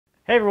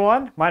Hey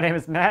everyone, my name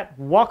is Matt.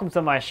 Welcome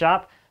to my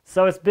shop.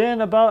 So it's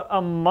been about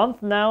a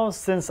month now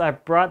since I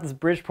brought this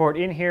Bridgeport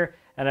in here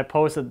and I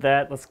posted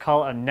that, let's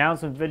call it,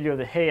 announcement video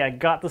that, hey, I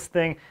got this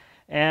thing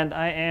and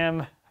I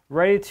am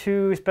ready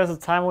to spend some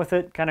time with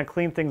it, kind of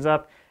clean things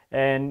up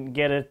and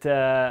get it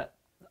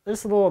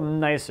just a little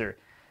nicer.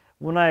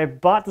 When I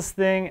bought this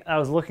thing, I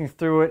was looking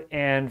through it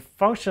and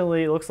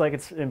functionally it looks like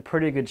it's in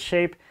pretty good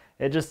shape.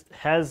 It just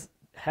has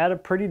had a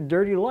pretty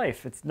dirty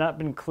life. It's not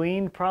been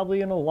cleaned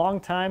probably in a long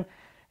time.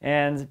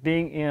 And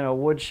being in a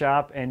wood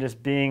shop and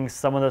just being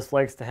someone that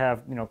likes to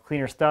have,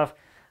 cleaner stuff,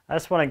 I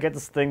just want to get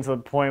this thing to the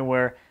point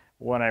where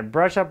when I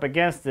brush up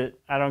against it,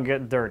 I don't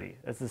get dirty.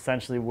 That's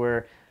essentially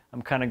where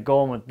I'm kind of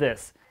going with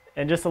this.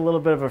 And just a little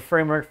bit of a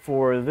framework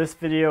for this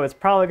video. It's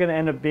probably going to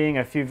end up being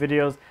a few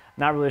videos.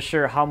 Not really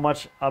sure how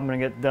much I'm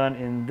going to get done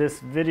in this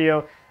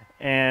video.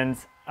 And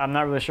I'm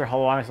not really sure how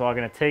long it's all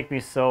going to take me.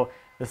 So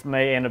this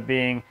may end up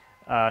being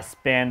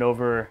spanned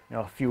over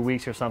a few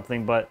weeks or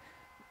something. But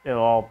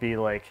it'll all be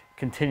like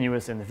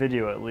continuous in the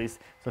video at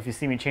least. So if you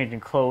see me changing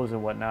clothes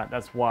and whatnot,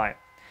 that's why.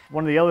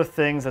 One of the other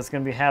things that's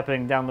going to be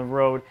happening down the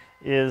road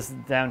is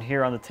down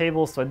here on the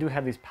table. So I do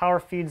have these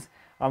power feeds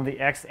on the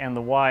X and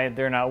the Y.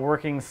 They're not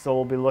working, so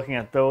we'll be looking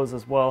at those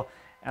as well.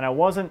 And I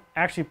wasn't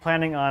actually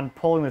planning on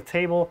pulling the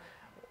table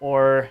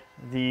or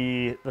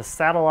the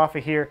saddle off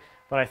of here,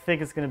 but I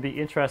think it's going to be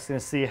interesting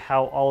to see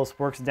how all this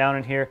works down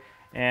in here.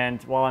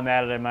 And while I'm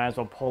at it, I might as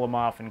well pull them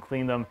off and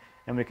clean them,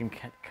 and we can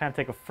kind of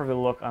take a further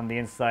look on the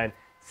inside,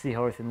 see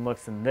how everything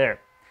looks in there.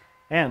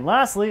 And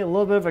lastly, a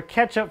little bit of a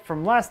catch-up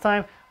from last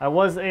time. I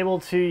was able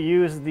to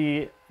use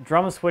the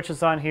drum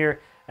switches on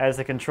here as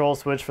a control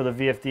switch for the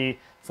VFD,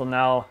 so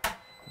now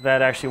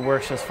that actually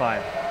works just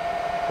fine,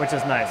 which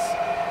is nice.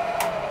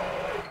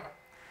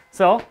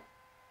 So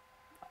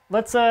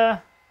let's do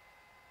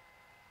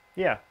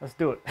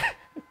it.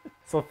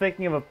 So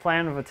thinking of a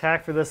plan of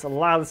attack for this, a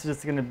lot of this is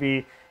just going to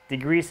be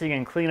degreasing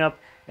and cleanup,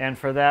 and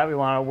for that we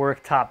want to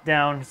work top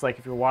down, just like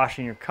if you're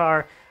washing your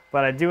car.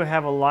 But I do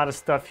have a lot of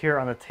stuff here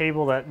on the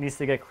table that needs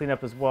to get cleaned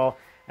up as well,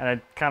 and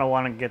I kind of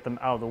want to get them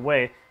out of the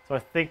way. So I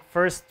think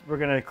first we're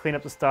going to clean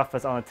up the stuff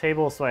that's on the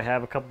table. So I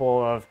have a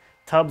couple of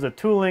tubs of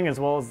tooling as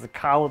well as the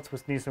collets,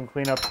 which needs some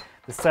cleanup.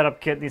 The setup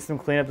kit needs some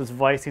cleanup. This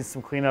vise needs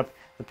some cleanup.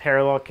 The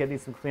parallel kit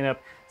needs some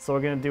cleanup. So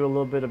we're going to do a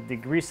little bit of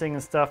degreasing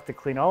and stuff to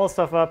clean all the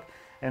stuff up,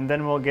 and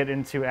then we'll get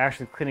into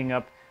actually cleaning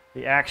up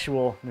the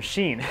actual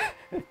machine.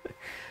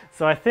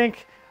 So I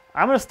think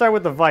I'm going to start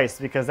with the vise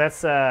because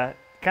that's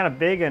kind of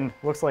big and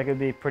looks like it'd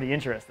be pretty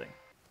interesting.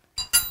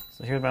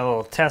 So here's my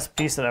little test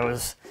piece that I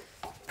was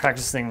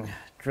practicing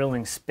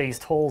drilling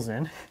spaced holes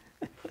in.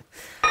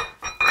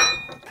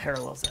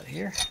 Parallels that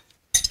here.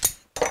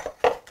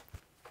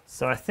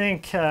 So I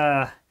think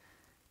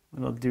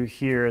what I'll do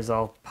here is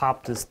I'll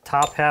pop this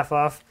top half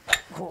off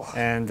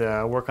and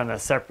work on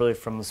that separately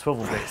from the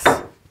swivel base.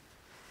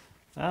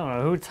 I don't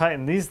know who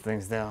tightened these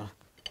things down.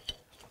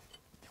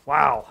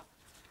 Wow,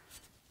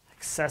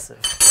 excessive.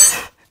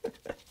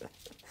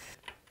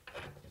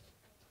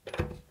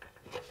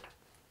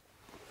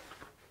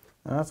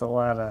 Well, that's a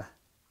lot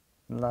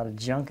of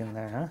junk in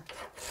there, huh?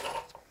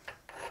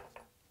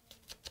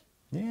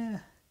 Yeah.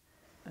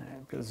 All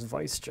right, get this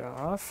vise jaw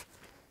off,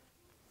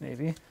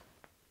 maybe.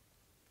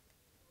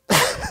 We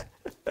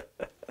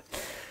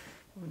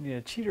need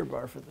a cheater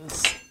bar for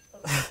this.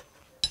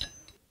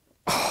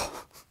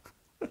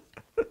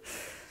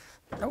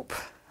 Nope.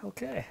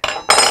 Okay.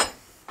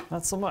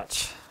 Not so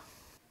much.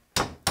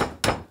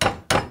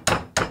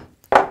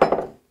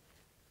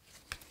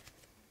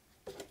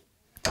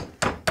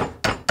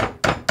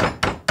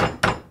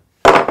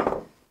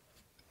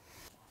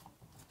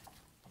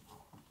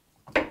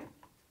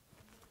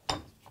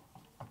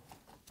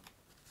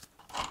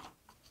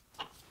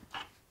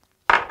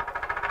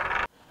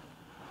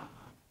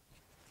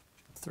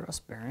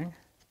 Thrust bearing.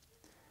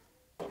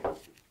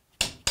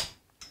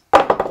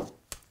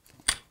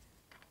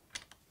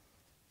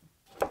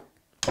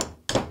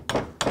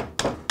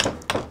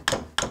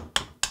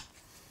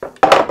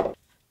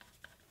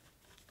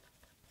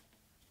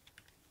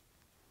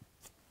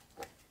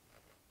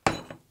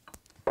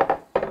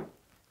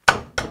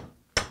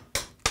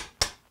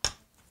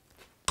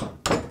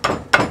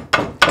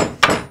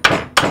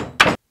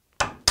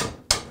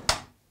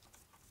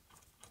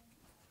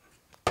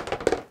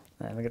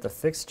 And we get the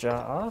fixed jaw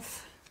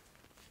off.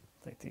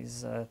 Take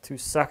these two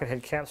socket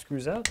head cap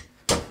screws out.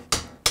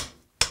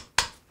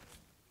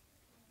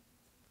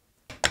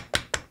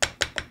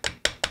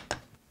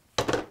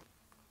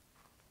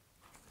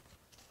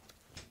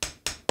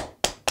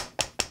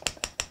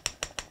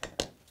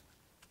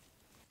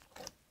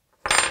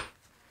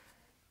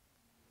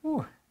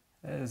 Ooh,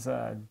 that is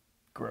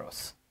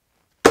gross.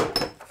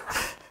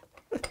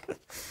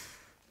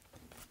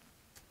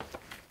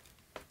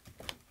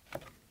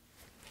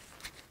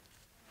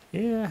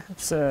 Yeah,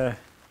 it's a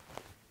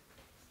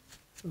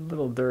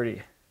little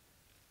dirty.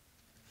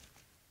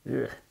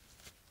 Ugh.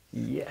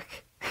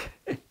 Yuck.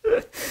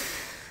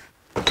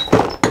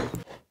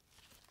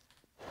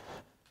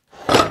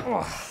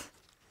 Oh.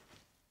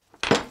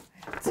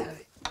 It's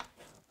heavy.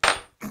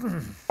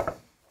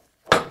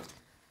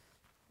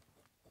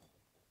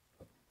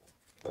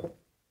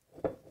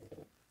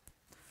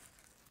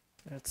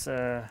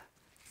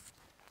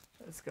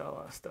 It's got a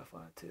lot of stuff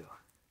on it too.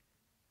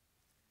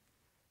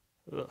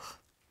 Ugh.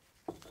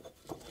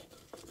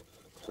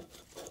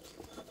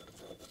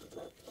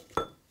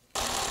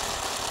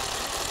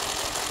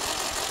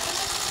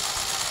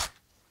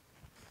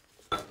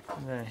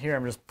 And then here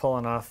I'm just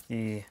pulling off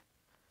the,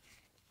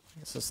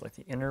 this is like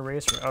the inner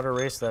race or outer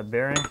race of that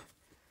bearing.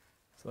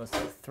 So that's the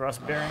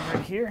thrust bearing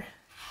right here.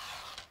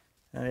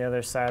 And the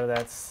other side of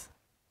that's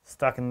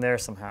stuck in there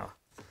somehow.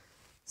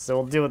 So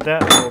we'll deal with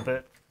that a little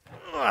bit.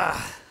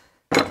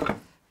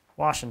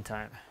 Washing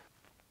time.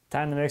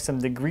 Time to make some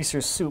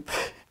degreaser soup.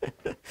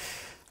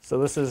 So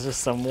this is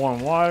just some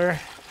warm water.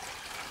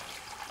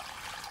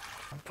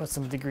 I'll put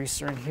some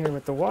degreaser in here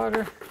with the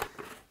water.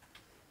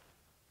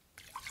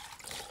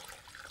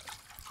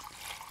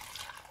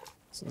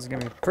 So this is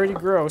going to be pretty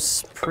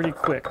gross, pretty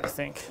quick, I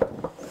think.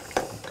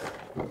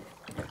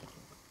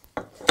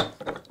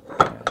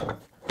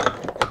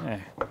 Yeah,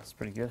 that's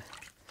pretty good.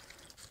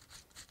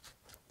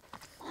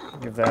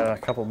 Give that a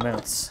couple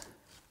minutes.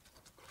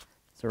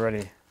 It's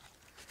already,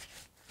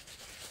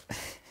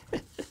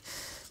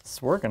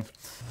 it's working.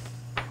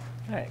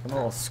 All right, a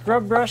little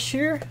scrub brush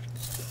here.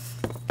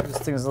 This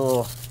thing's a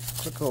little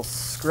quick little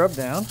scrub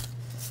down.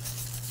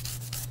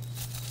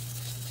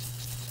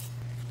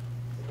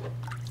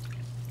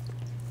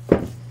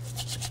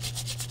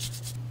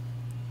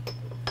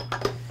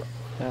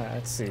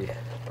 Let's see.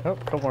 Oh, a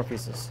couple more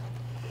pieces.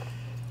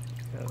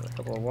 Got a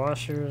couple of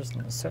washers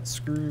and a set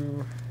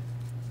screw.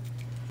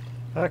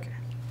 Okay.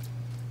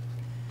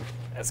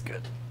 That's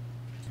good.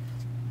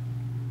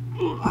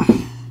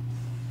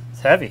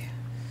 It's heavy.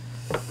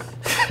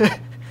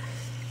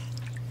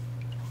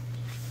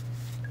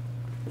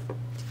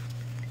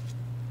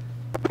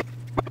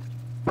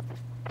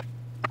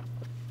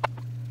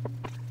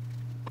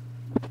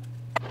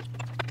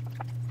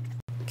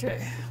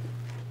 Okay.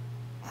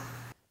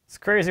 It's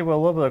crazy what a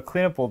little bit of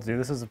cleanup will do.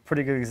 This is a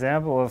pretty good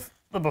example of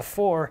the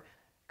before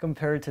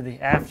compared to the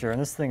after. And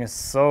this thing is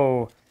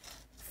so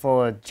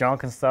full of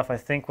junk and stuff. I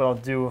think what I'll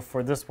do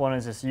for this one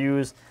is just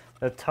use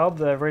the tub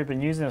that I've already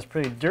been using. It's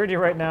pretty dirty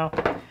right now,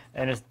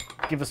 and just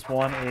give this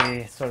one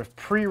a sort of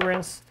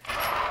pre-rinse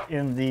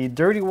in the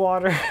dirty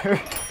water,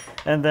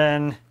 and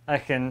then I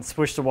can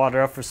switch the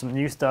water up for some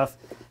new stuff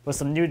with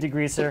some new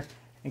degreaser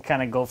and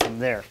kind of go from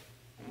there.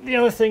 The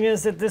other thing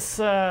is that this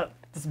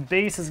this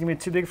base is gonna be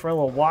too big for a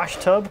little wash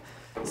tub,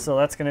 so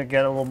that's gonna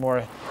get a little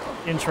more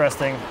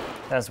interesting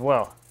as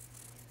well.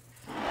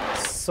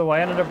 So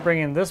I ended up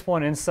bringing this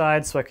one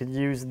inside so I could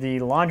use the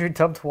laundry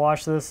tub to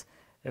wash this.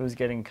 It was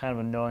getting kind of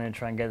annoying to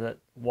try and get that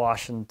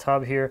wash in the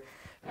tub here.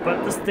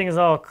 But this thing is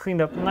all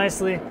cleaned up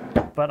nicely.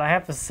 But I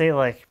have to say,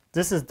 like,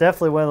 this is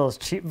definitely one of those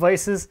cheap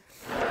Vices.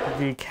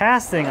 The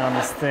casting on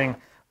this thing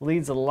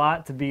leaves a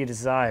lot to be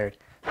desired.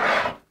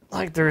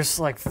 Like, there's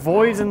like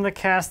voids in the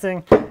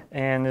casting,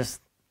 and it's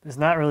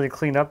not really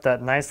cleaned up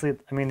that nicely.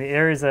 I mean, the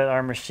areas that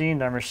are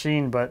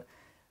machined, but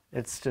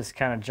it's just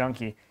kind of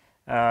junky.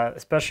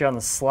 Especially on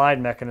the slide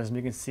mechanism,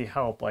 you can see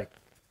how like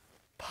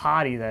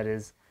potty that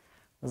is.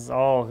 This is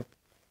all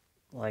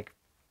like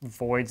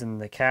voids in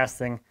the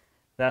casting.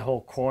 That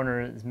whole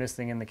corner is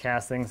missing in the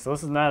casting, so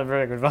this is not a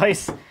very good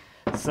Vise.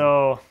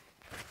 So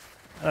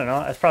I don't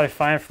know, it's probably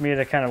fine for me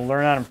to kind of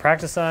learn on and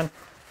practice on,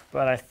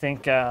 but I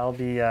think I'll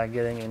be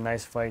getting a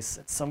nice Vise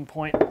at some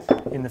point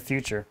in the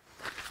future.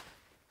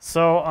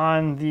 So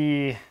on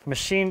the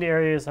machined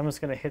areas, I'm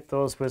just going to hit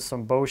those with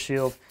some Bow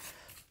Shield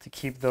to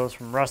keep those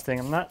from rusting.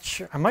 I'm not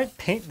sure, I might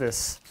paint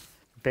this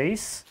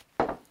base,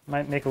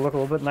 might make it look a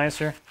little bit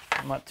nicer.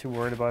 I'm not too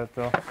worried about it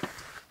though.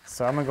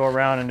 So I'm gonna go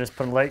around and just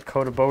put a light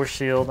coat of Bow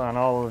Shield on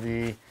all of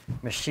the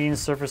machine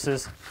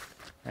surfaces,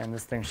 and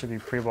this thing should be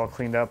pretty well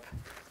cleaned up.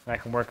 And I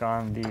can work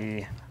on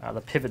the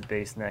pivot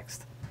base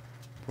next,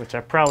 which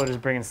I probably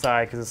just bring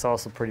inside because it's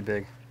also pretty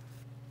big.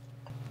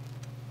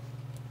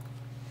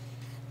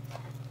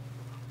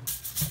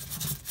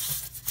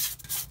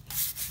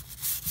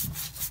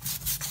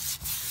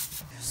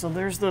 So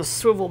there's the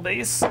swivel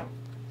base.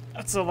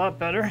 That's a lot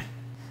better.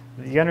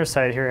 The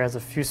underside here has a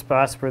few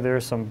spots where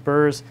there's some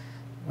burrs.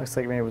 Looks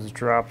like maybe it was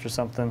dropped or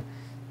something.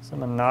 So I'm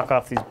gonna knock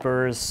off these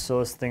burrs so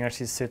this thing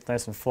actually sits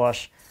nice and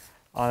flush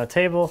on the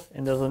table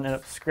and doesn't end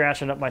up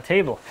scratching up my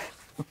table.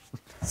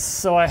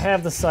 So I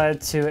have decided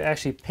to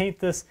actually paint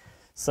this.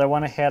 So I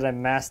went ahead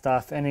and masked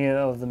off any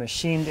of the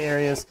machined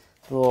areas,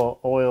 the little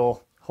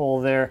oil hole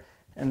there,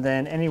 and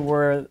then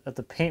anywhere that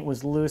the paint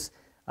was loose,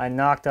 I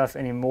knocked off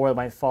any more that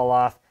might fall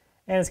off.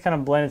 And it's kind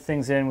of blended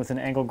things in with an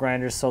angle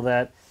grinder so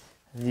that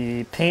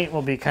the paint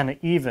will be kind of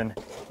even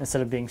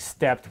instead of being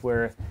stepped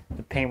where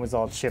the paint was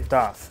all chipped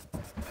off.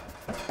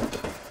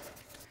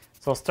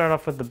 So I'll start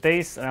off with the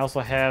base, and I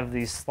also have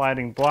the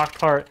sliding block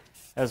part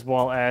as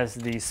well as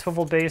the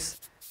swivel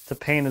base to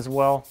paint as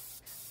well.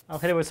 I'll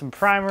hit it with some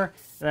primer, and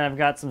then I've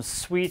got some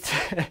sweet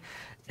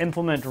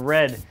implement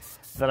red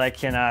that I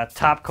can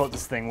top coat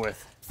this thing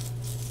with.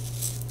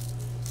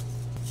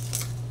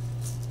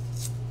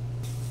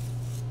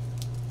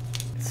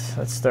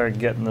 let's start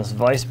getting this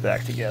vise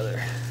back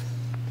together.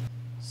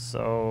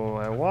 So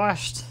I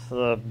washed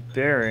the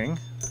bearing,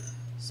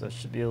 so it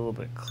should be a little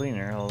bit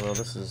cleaner, although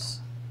this is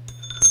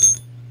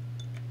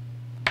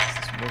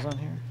some wheels on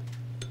here.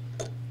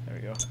 There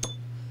we go.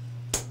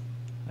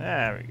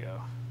 There we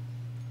go.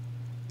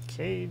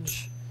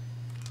 Cage.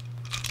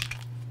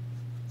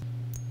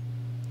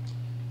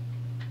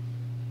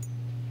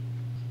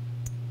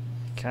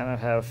 Kind of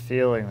have a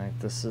feeling like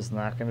this is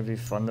not going to be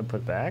fun to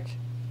put back.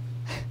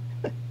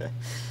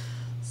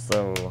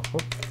 So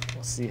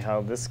we'll see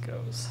how this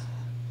goes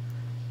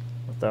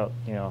without,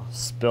 you know,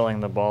 spilling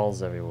the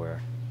balls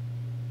everywhere.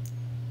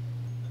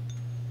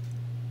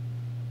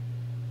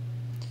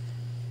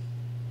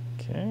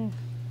 Okay,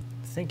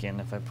 thinking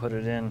if I put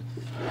it in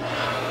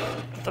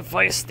with the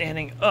vise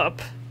standing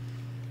up,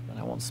 then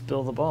I won't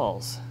spill the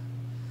balls.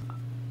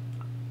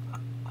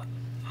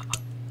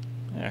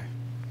 There.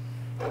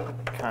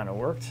 Kind of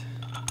worked.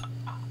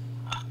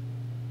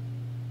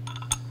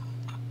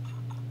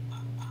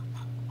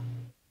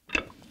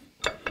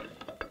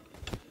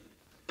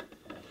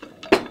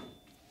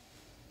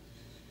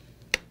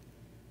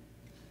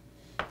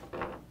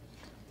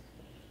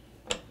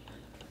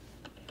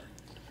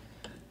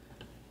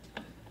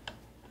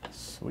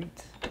 Sweet.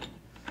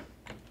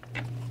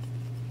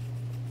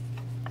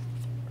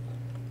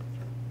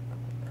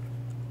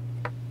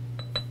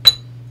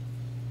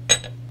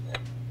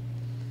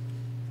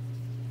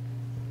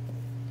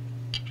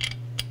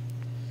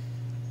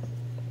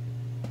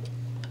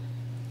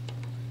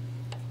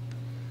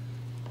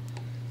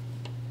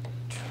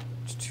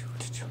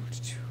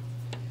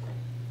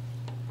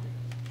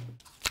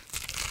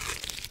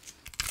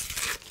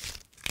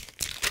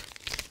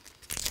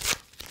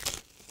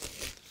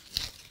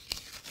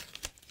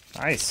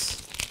 Nice.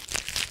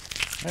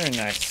 Very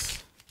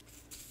nice.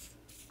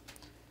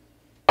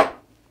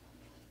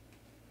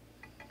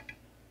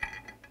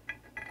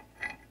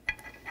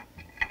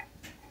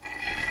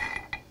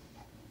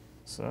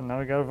 So now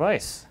we got a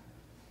vise,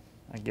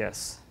 I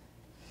guess.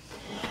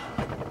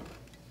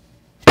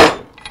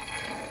 Oh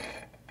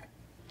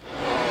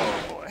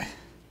boy.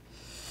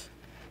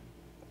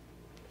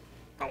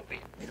 Oh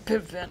wait, need a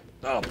pivot pin.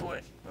 Oh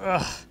boy.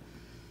 Ugh.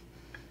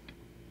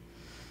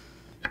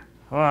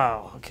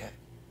 Wow, okay.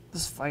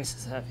 This vise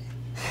is heavy.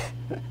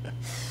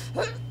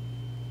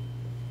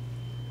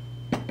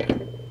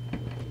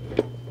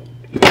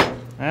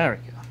 There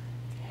we go.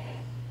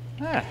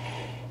 Ah.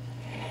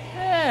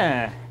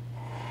 Yeah.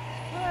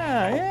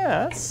 Ah,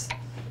 yeah, that's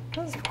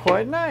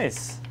quite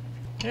nice.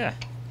 Yeah.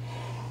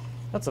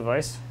 That's a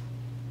vise.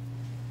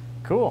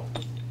 Cool.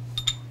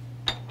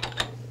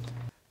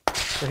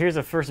 So here's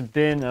the first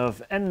bin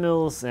of end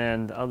mills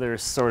and other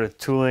sort of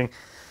tooling.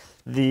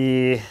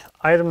 The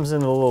items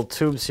in the little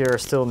tubes here are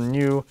still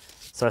new,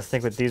 so I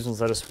think with these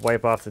ones I'll just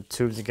wipe off the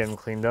tubes and get them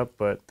cleaned up,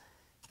 but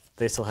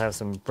they still have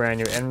some brand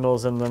new end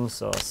mills in them,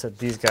 so I'll set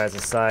these guys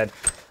aside.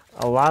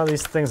 A lot of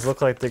these things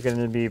look like they're going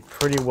to be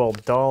pretty well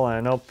dull, and I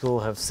know people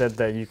have said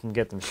that you can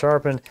get them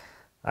sharpened.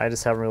 I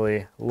just haven't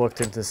really looked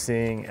into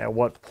seeing at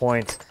what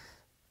point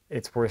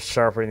it's worth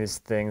sharpening these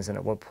things and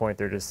at what point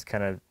they're just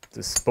kind of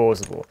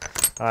disposable.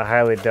 I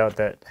highly doubt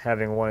that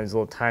having one of these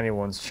little tiny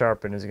ones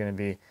sharpened is going to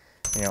be,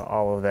 you know,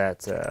 all of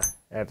that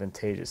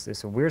advantageous. There's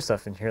some weird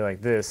stuff in here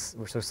like this,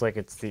 which looks like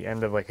it's the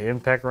end of like an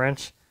impact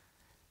wrench.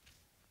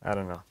 I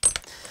don't know.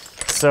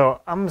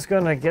 So I'm just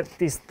gonna get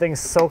these things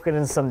soaking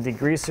in some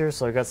degreaser.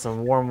 So I got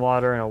some warm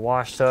water and a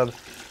wash tub.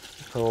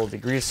 Put a little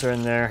degreaser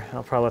in there.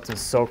 I'll probably let them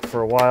soak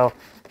for a while,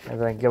 and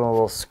then give them a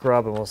little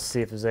scrub, and we'll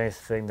see if there's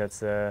anything that's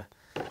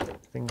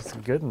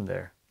good in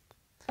there.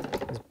 I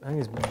think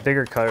these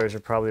bigger cutters are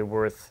probably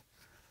worth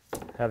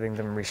having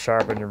them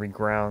resharpened and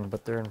reground,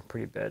 but they're in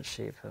pretty bad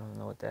shape. I don't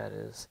know what that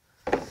is.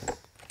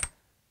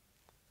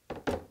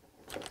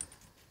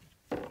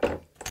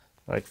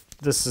 Like,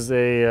 this is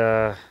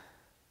a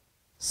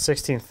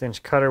 16th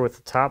inch cutter with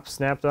the top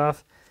snapped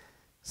off,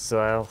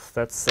 so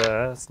that's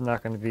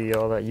not going to be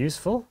all that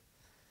useful.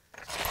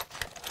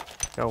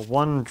 Got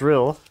one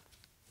drill.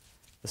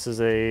 This is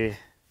a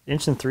 1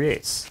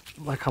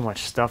 3/8. Look how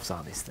much stuff's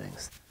on these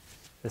things.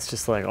 It's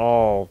just like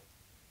all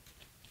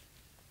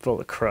full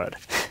of crud.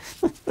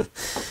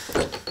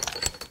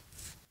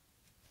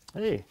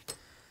 Hey,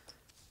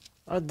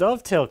 a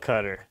dovetail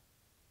cutter.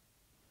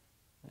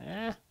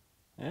 Yeah.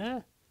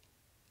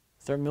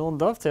 Start milling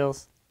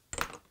dovetails.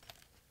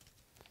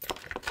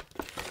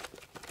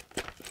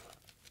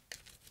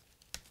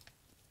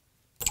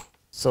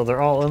 So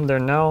they're all in there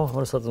now. I'll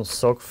just let them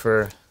soak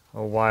for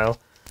a while.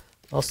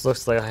 Also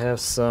looks like I have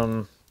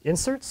some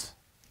inserts,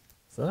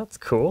 so that's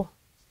cool.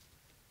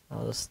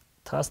 I'll just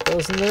toss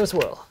those in there as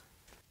well.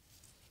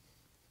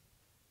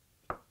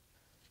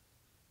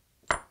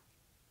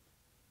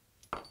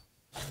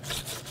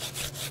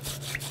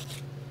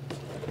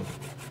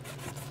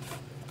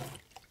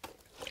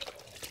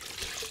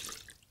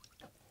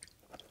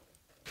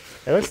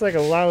 It looks like a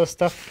lot of the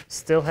stuff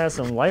still has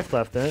some life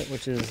left in it,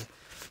 which is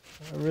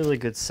a really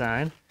good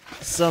sign.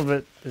 Some of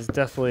it is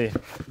definitely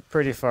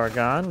pretty far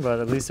gone, but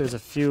at least there's a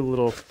few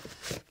little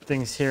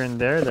things here and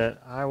there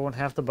that I won't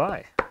have to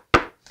buy.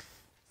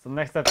 So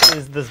next up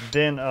is this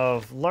bin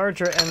of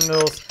larger end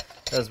mills,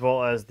 as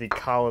well as the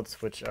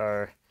collets, which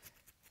are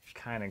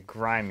kind of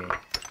grimy.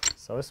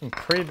 So there's some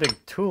pretty big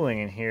tooling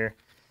in here,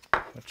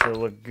 which will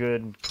look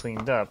good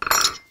cleaned up.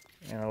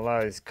 And a lot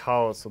of these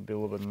collets will be a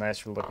little bit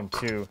nicer looking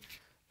too,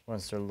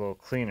 once they're a little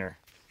cleaner.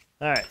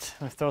 All right,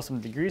 let's throw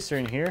some degreaser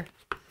in here,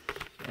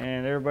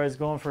 and everybody's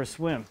going for a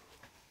swim.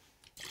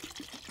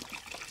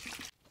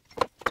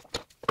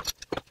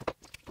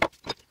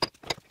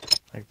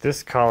 Like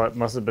this collet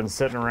must have been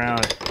sitting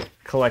around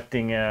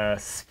collecting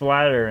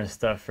splatter and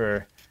stuff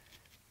for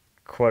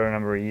quite a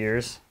number of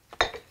years.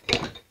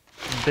 The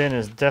bin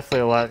is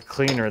definitely a lot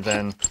cleaner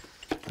than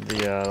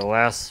the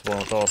last one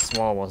with all the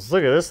small ones.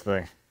 Look at this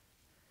thing.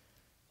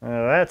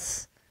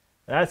 That's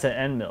an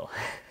end mill.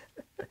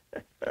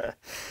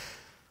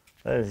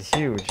 That is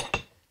huge.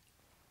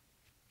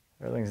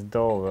 Everything's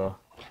dull though.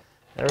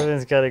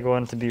 Everything's got to go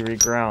in to be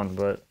reground,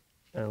 but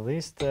at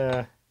least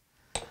I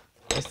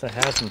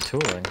have some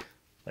tooling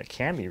that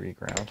can be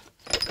reground.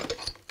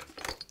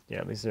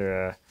 Yeah, these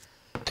are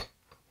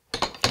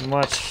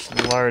much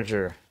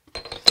larger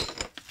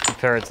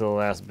compared to the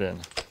last bin.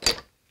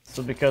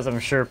 So because I'm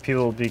sure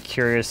people will be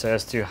curious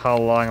as to how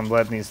long I'm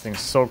letting these things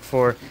soak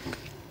for,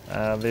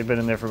 they've been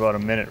in there for about a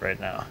minute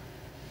right now.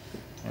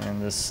 And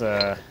this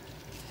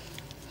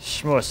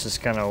schmutz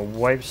just kind of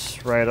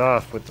wipes right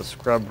off with the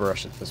scrub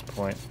brush at this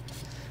point.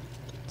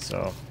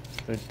 So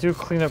they do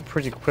clean up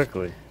pretty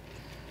quickly,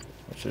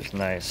 which is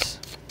nice.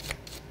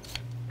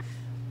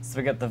 So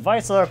we got the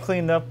vise all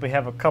cleaned up. We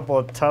have a couple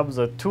of tubs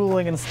of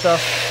tooling and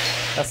stuff.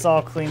 That's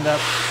all cleaned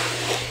up.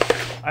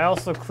 I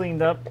also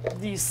cleaned up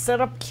the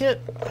setup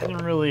kit. I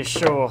didn't really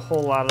show a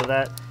whole lot of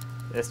that.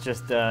 It's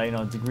just you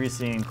know,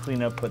 degreasing and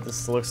cleanup, but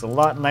this looks a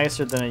lot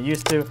nicer than it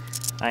used to.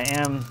 I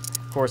am,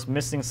 of course,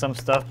 missing some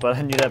stuff, but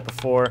I knew that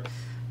before.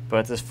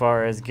 But as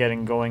far as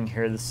getting going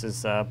here, this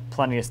is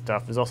plenty of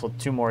stuff. There's also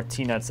 2 more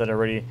T-nuts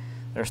that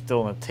they're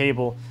still on the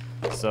table.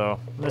 So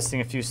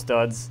missing a few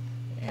studs.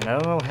 And I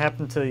don't know what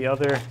happened to the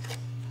other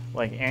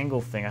like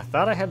angle thing. I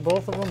thought I had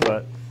both of them,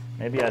 but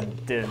maybe I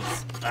didn't.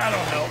 I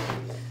don't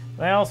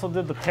know. I also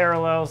did the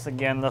parallels.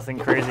 Again, nothing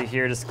crazy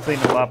here. Just clean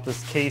them up.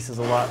 This case is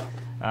a lot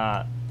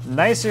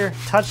nicer.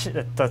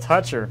 The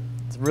toucher.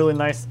 It's really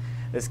nice.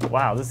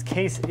 Wow, this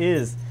case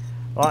is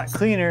a lot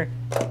cleaner,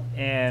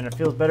 and it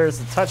feels better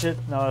to touch it.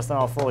 No, it's not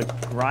all full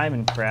of grime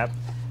and crap.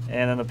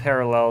 And then the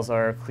parallels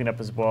are cleaned up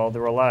as well.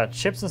 There were a lot of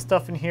chips and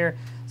stuff in here,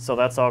 so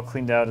that's all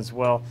cleaned out as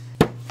well.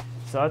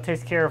 So that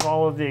takes care of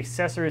all of the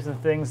accessories and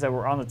things that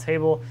were on the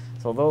table.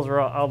 So those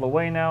are out of the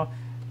way now.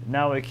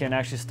 Now we can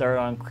actually start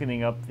on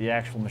cleaning up the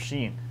actual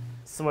machine.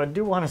 So I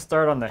do want to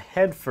start on the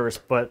head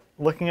first, but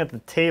looking at the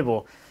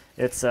table,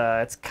 it's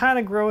kind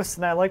of gross,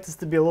 and I like this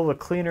to be a little bit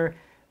cleaner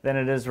than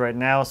it is right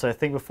now. So I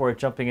think before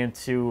jumping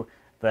into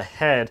the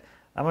head,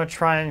 I'm going to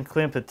try and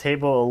clean up the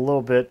table a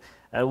little bit,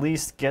 at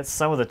least get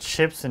some of the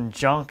chips and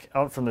junk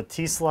out from the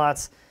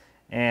T-slots,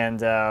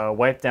 and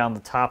wipe down the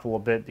top a little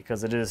bit,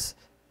 because it is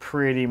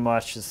pretty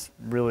much just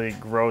really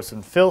gross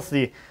and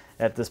filthy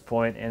at this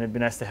point, and it'd be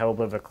nice to have a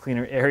bit of a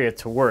cleaner area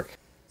to work.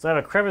 So I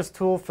have a crevice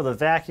tool for the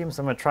vacuum,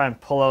 so I'm going to try and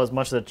pull out as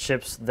much of the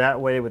chips that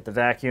way with the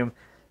vacuum.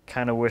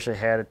 Kind of wish I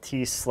had a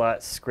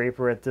T-slot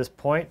scraper at this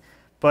point,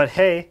 but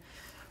hey,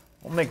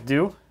 we'll make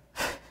do.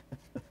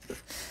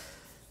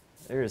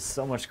 There is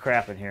so much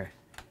crap in here.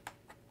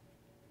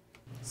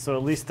 So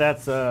at least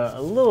that's a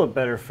little bit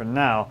better for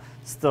now.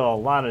 Still a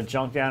lot of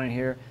junk down in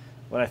here.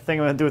 What I think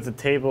I'm going to do with the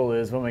table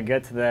is when we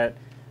get to that,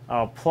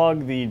 I'll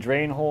plug the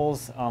drain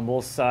holes on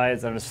both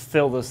sides. I'll just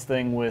fill this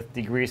thing with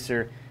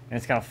degreaser and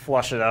just kind of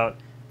flush it out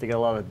to get a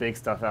lot of the big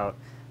stuff out.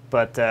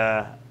 But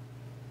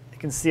you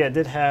can see I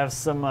did have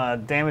some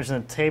damage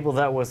in the table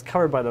that was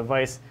covered by the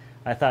vise.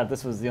 I thought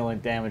this was the only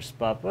damaged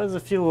spot, but there's a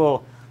few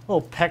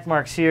little peck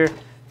marks here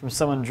from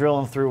someone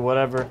drilling through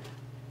whatever.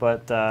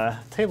 But the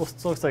table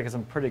still looks like it's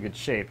in pretty good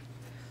shape.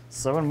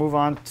 So I'm going to move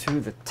on to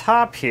the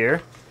top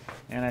here,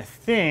 and I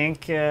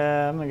think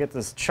I'm going to get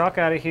this chalk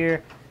out of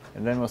here,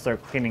 and then we'll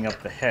start cleaning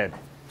up the head.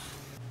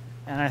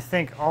 And I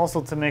think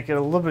also to make it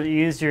a little bit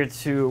easier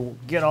to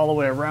get all the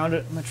way around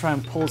it, I'm going to try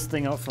and pull this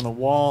thing out from the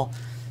wall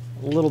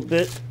a little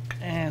bit,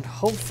 and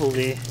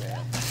hopefully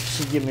it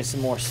should give me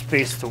some more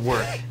space to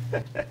work.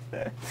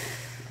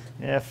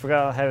 Yeah, I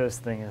forgot how heavy this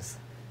thing is.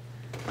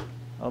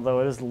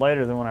 Although it is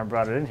lighter than when I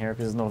brought it in here,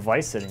 because there's no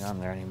vise sitting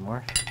on there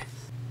anymore.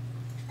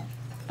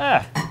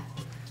 Ah,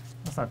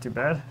 that's not too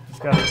bad.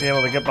 Just got to be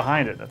able to get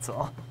behind it, that's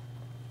all.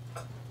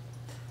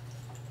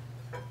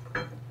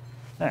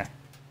 There.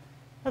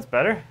 That's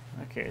better.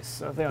 Okay,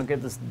 so I think I'll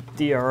get this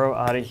DRO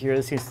out of here.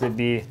 This seems to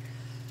be,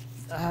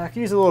 I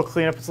can use a little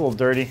cleanup. It's a little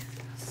dirty.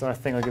 So I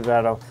think I'll give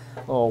that a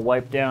little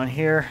wipe down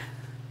here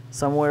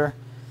somewhere.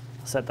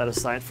 I'll set that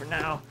aside for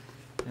now.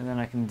 And then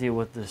I can deal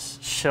with this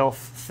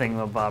shelf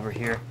thingamabobber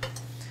here.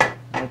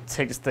 I'm going to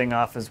take this thing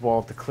off as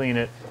well to clean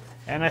it.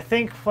 And I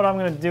think what I'm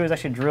going to do is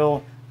actually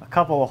drill a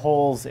couple of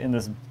holes in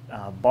this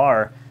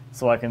bar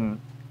so I can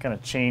kind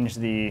of change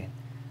the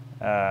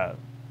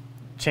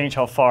change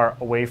how far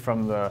away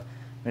from the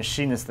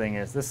machine this thing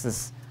is. This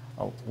is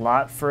a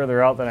lot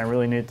further out than I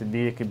really need it to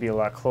be. It could be a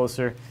lot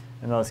closer,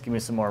 and that'll just give me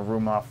some more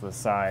room off to the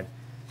side.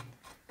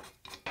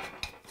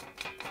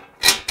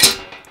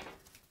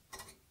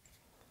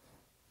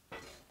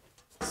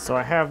 So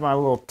I have my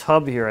little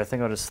tub here. I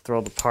think I'll just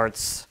throw the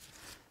parts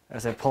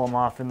as I pull them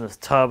off in this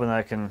tub, and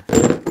I can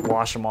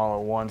wash them all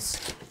at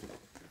once.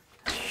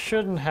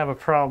 Shouldn't have a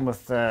problem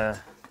with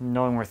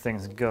knowing where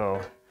things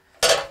go.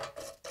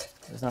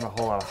 There's not a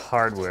whole lot of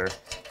hardware.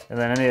 And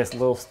then any of this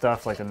little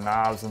stuff like the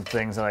knobs and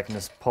things that I can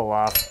just pull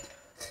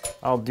off,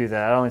 I'll do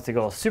that. I don't need to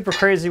go super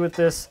crazy with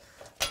this,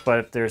 but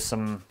if there's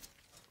some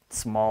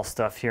small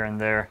stuff here and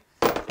there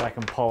that I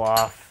can pull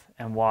off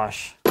and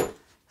wash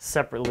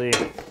separately,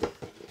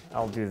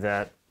 I'll do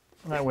that.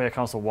 That way I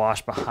can also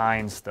wash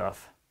behind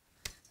stuff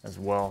as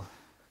well.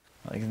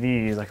 Like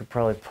these, I could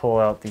probably pull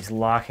out these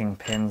locking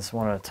pins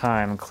one at a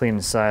time and clean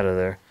inside of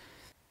there.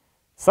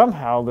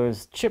 Somehow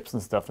there's chips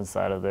and stuff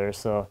inside of there,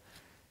 so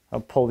I'll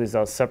pull these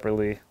out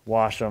separately,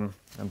 wash them,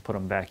 and put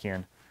them back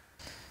in.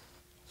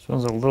 This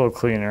one's a little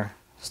cleaner,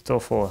 still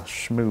full of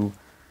schmoo.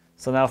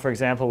 So now, for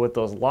example, with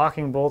those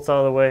locking bolts out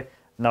of the way,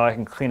 now I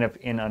can clean up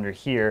in under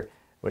here,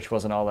 which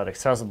wasn't all that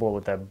accessible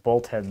with that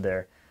bolt head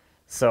there.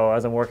 So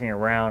as I'm working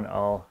around,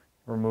 I'll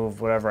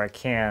remove whatever I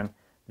can.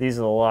 These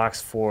are the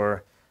locks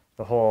for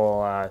the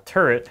whole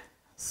turret,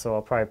 so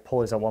I'll probably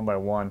pull these out one by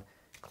one,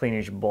 clean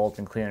each bolt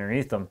and clean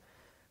underneath them.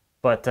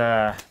 But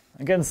I'm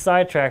getting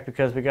sidetracked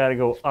because we got to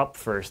go up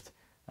first.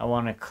 I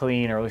want to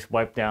clean or at least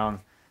wipe down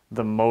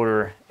the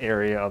motor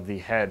area of the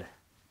head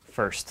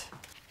first.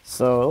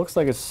 So it looks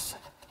like there's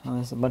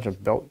a bunch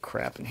of belt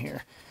crap in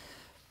here.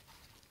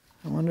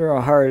 I wonder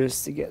how hard it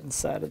is to get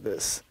inside of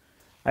this.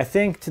 I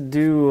think to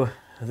do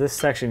this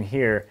section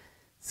here,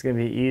 it's going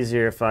to be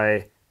easier if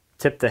I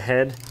tip the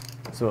head,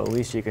 so at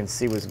least you can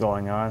see what's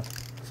going on.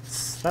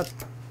 It's not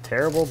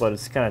terrible, but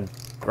it's kind of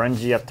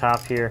grungy up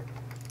top here.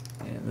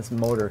 And this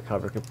motor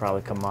cover could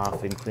probably come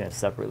off and clean it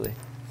separately.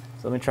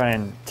 So let me try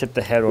and tip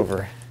the head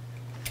over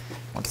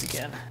once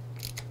again.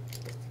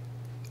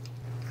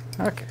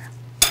 Okay.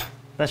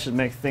 That should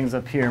make things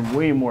up here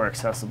way more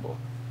accessible.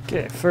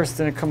 Okay, first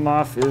thing to come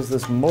off is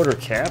this motor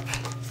cap.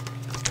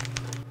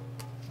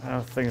 I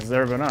don't think it's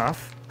ever been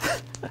off.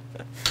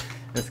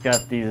 It's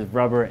got these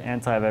rubber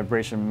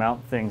anti-vibration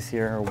mount things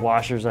here, or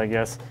washers, I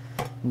guess.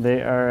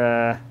 They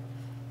are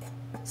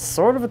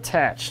sort of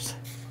attached.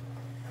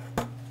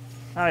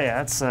 Oh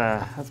yeah,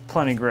 that's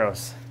plenty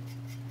gross.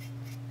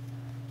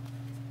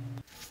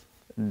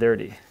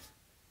 Dirty.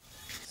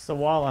 So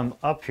while I'm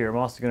up here, I'm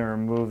also going to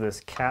remove this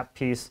cap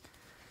piece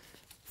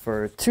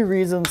for two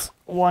reasons.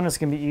 One, it's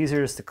going to be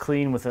easier just to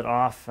clean with it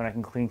off, and I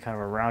can clean kind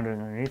of around it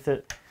and underneath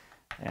it.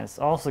 And it's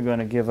also going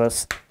to give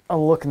us a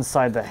look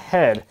inside the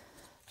head,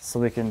 so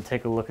we can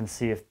take a look and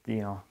see if,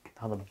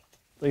 how at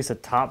least the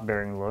top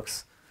bearing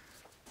looks,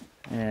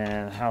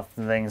 and how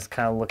things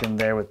kind of look in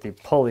there with the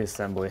pulley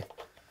assembly.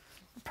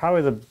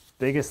 Probably the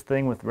biggest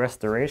thing with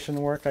restoration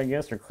work, I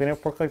guess, or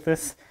cleanup work like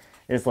this,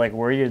 is like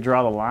where you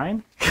draw the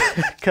line.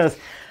 Because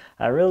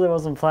I really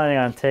wasn't planning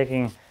on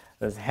taking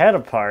this head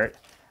apart,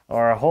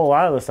 or a whole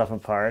lot of the stuff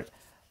apart.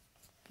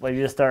 But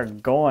you just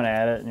start going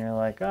at it, and you're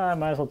like, oh, I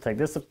might as well take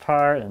this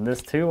apart, and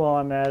this too while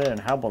I'm at it, and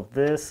how about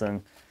this?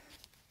 And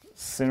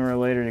sooner or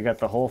later, you got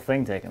the whole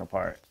thing taken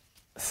apart.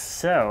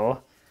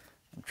 So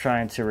I'm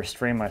trying to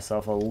restrain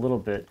myself a little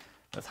bit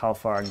with how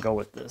far I go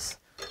with this.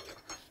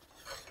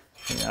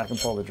 I can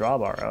pull the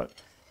drawbar out.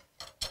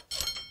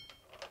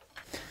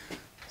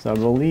 So I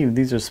believe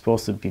these are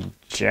supposed to be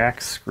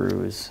jack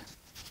screws.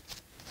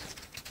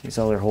 These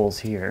other holes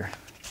here.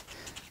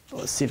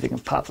 Let's see if we can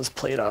pop this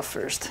plate off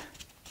first.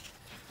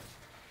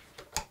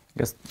 I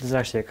guess there's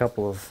actually a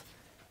couple of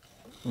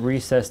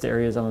recessed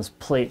areas on this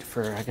plate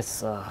for, I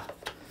guess, to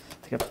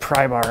get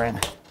pry bar in.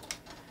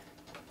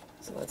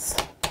 So that's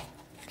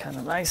kind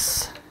of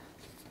nice.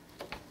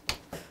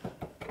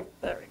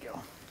 There we go.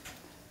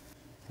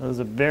 So there's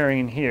a bearing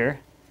in here.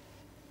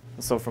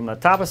 So from the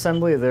top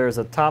assembly, there's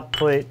a top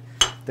plate.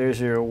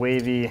 There's your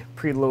wavy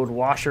preload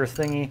washer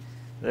thingy.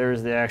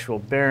 There's the actual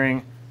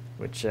bearing,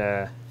 which,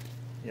 yeah,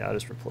 I'll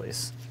just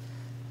replace.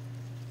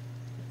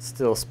 It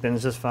still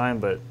spins just fine,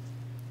 but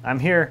I'm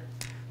here.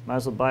 Might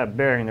as well buy a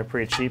bearing. They're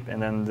pretty cheap.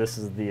 And then this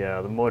is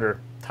the motor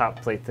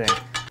top plate thing.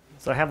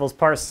 So I have those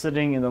parts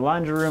sitting in the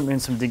laundry room in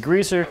some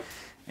degreaser,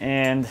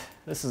 and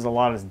this is a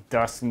lot of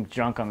dust and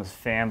junk on this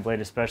fan blade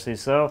especially.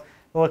 So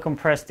a little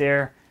compressed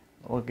air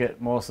will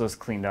get most of this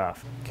cleaned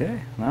off. Okay,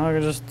 now I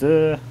can just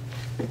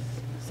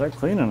start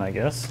cleaning, I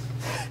guess.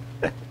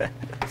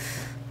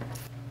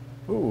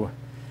 Ooh,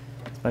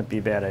 this might be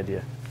a bad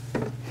idea.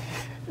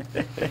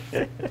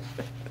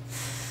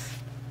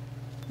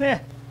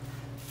 Yeah,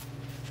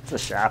 it's a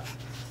shop.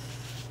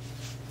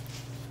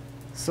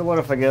 So what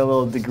if I get a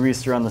little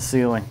degreaser on the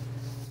ceiling?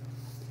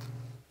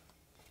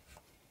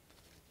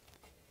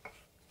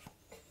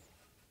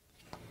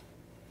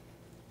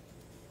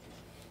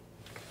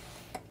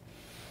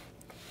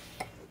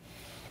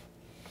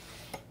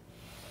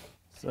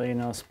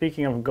 So,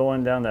 speaking of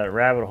going down that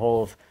rabbit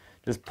hole of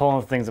just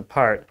pulling things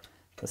apart,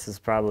 This is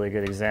probably a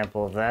good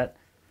example of that.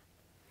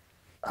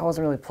 I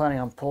wasn't really planning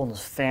on pulling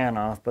this fan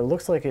off, but it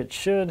looks like it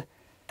should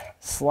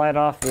slide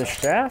off this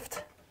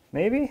shaft,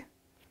 maybe?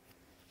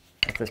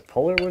 If this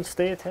puller would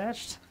stay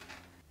attached.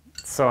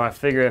 So I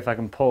figure if I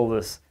can pull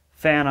this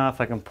fan off,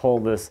 I can pull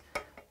this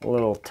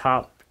little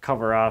top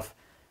cover off,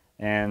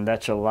 and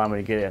that should allow me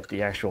to get at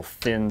the actual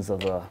fins of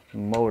the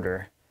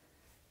motor,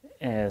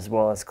 as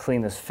well as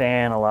clean this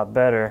fan a lot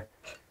better,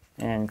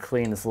 and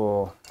clean this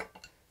little,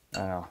 I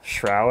don't know,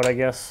 shroud, I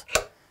guess.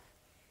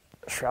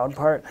 Shroud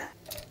part.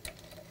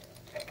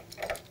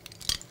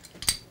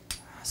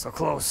 So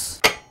close.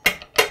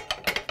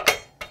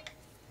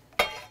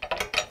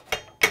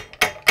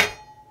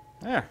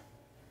 There.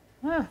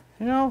 Yeah,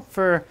 you know,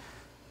 for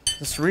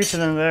just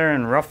reaching in there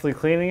and roughly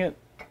cleaning it,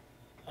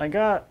 I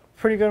got a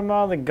pretty good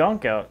amount of the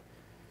gunk out.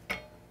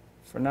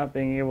 For not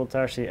being able to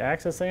actually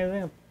access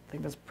anything, I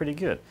think that's pretty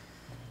good.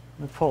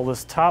 Let me pull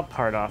this top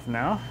part off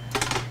now.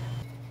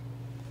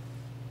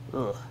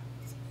 Ugh.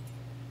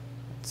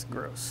 It's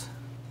gross.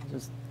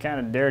 It's just kind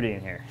of dirty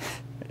in here.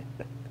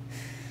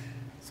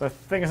 So I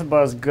think it's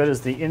about as good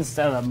as the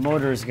inside of the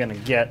motor is gonna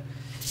get.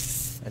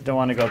 I don't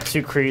want to go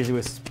too crazy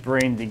with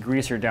spraying the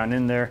greaser down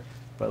in there,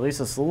 but at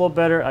least it's a little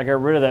better. I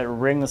got rid of that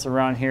ring that's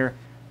around here,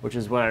 which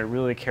is what I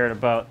really cared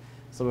about.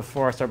 So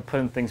before I start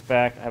putting things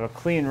back, I have a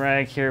clean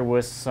rag here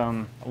with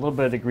a little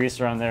bit of the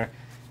greaser on there.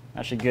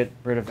 I should get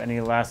rid of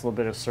any last little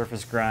bit of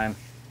surface grime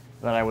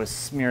that I was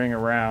smearing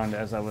around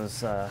as I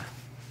was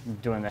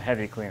doing the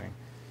heavy cleaning.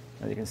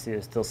 As you can see,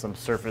 there's still some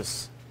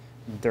surface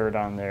dirt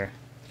on there.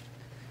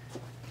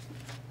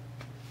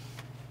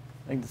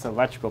 I think this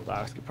electrical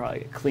box could probably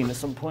get cleaned at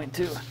some point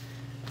too,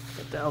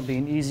 but that'll be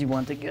an easy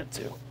one to get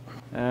to.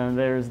 And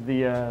there's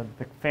the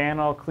fan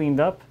all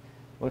cleaned up.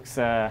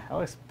 That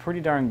looks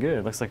pretty darn good.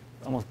 It looks like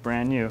almost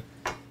brand new.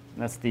 And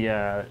that's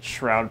the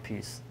shroud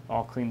piece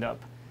all cleaned up.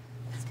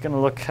 It's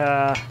gonna look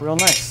real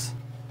nice.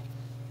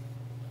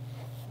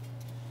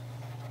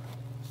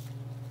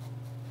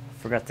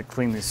 Forgot to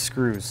clean these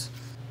screws.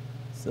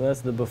 So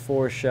that's the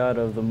before shot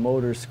of the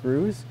motor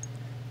screws.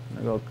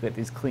 I'm gonna go get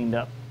these cleaned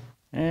up.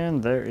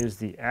 And there is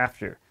the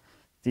after.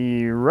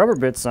 The rubber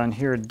bits on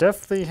here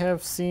definitely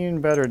have seen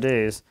better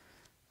days.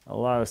 A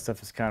lot of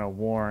stuff is kind of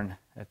worn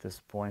at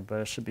this point, but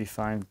it should be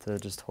fine to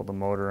just hold the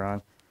motor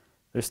on.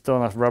 There's still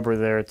enough rubber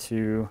there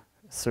to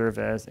serve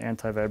as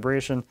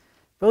anti-vibration,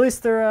 but at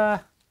least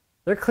they're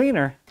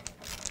cleaner.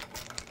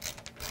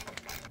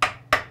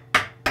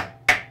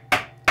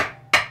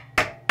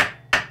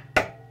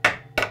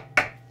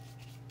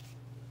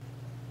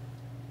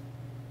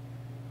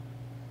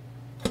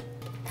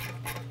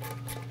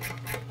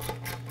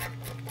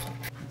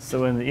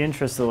 So in the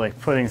interest of like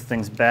putting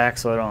things back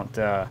so I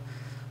don't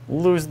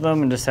lose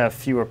them and just have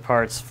fewer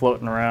parts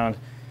floating around,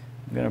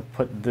 I'm gonna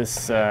put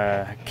this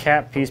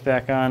cap piece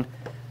back on.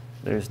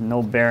 There's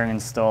no bearing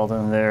installed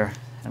in there,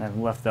 and I've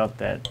left out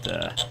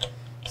that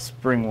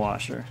spring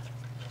washer.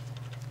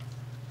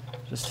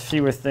 Just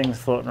fewer things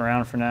floating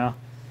around for now,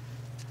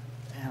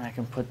 and I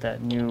can put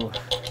that new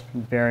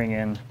bearing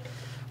in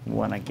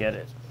when I get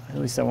it. At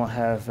least I won't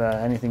have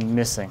anything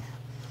missing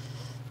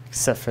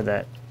except for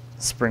that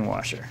spring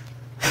washer.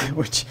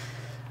 Which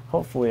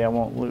hopefully I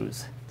won't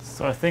lose.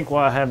 So I think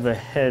while I have the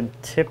head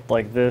tipped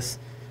like this,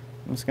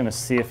 I'm just gonna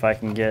see if I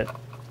can get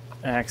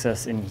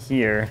access in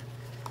here.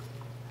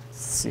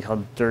 Let's see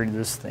how dirty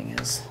this thing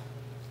is.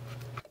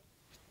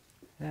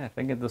 Yeah, if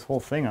I can get this whole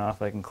thing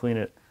off, I can clean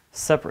it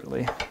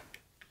separately.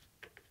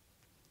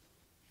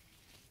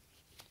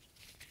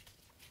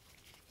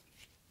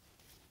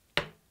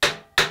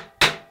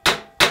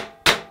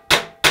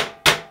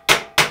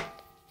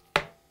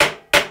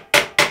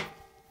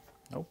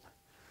 Nope.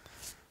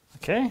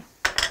 Okay,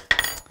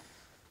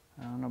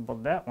 I don't know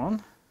about that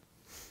one.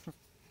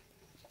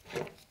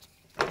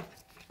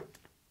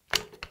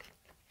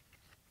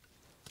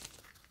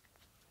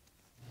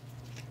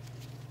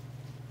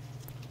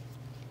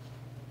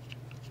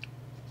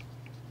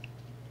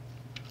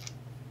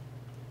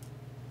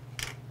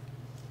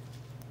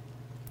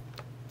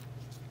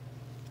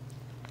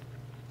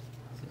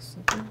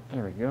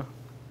 There we go.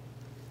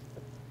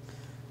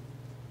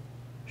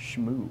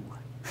 Shmoo.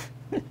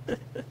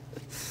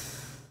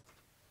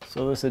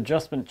 So this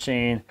adjustment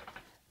chain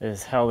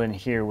is held in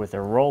here with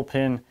a roll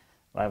pin.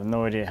 I have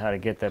no idea how to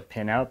get that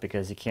pin out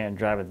because you can't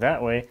drive it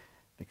that way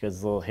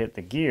because it'll hit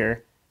the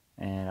gear,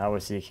 and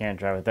obviously you can't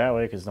drive it that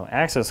way because no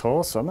access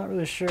hole, so I'm not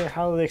really sure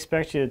how they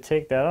expect you to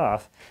take that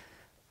off.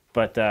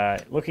 But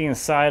looking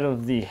inside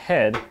of the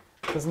head,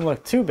 doesn't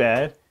look too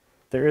bad.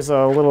 There is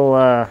a little,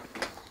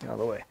 get out of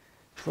the way,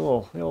 a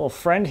little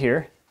friend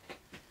here,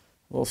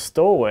 a little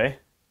stowaway.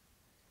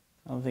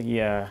 I don't think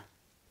he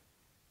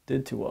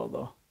did too well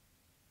though.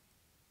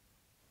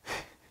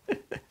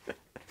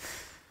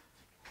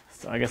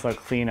 So I guess I'll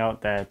clean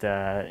out that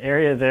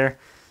area there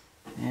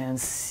and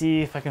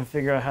see if I can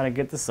figure out how to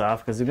get this off,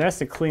 because it'd be nice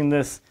to clean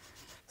this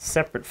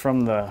separate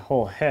from the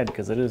whole head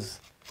because it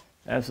is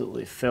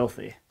absolutely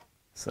filthy.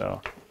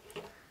 So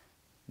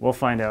we'll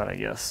find out, I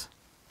guess.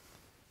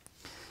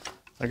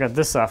 I got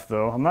this off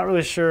though. I'm not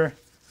really sure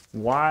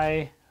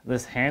why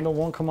this handle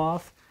won't come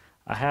off.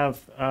 I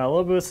have a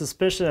little bit of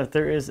suspicion that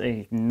there is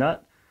a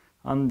nut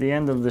on the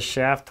end of the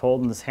shaft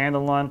holding this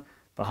handle on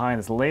behind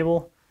this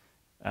label.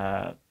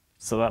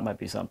 So that might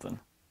be something.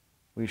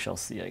 We shall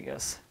see, I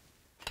guess.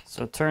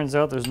 So it turns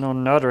out there's no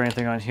nut or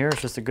anything on here.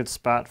 It's just a good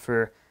spot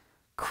for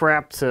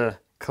crap to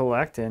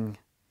collect and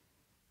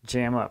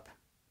jam up.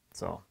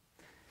 So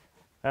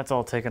that's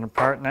all taken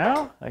apart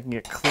now. I can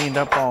get cleaned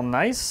up all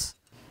nice.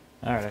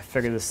 All right, I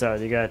figured this out.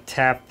 You gotta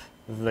tap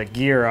the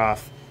gear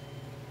off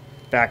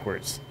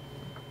backwards.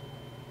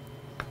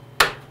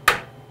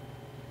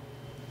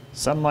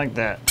 Something like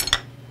that.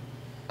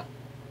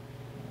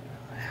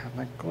 I have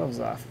my gloves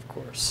off, of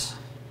course.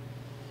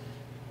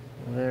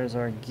 There's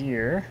our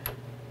gear.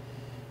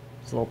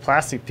 There's a little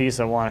plastic piece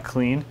I want to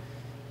clean.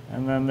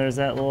 And then there's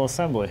that little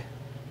assembly.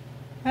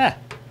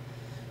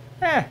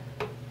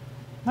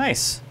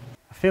 Nice.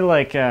 I feel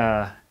like,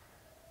 I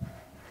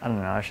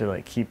don't know, I should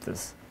like keep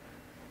this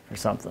for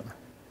something.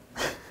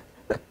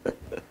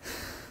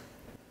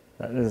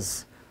 That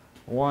is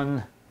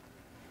one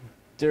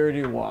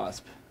dirty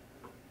wasp.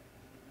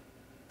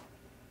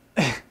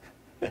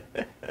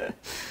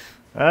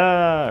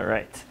 All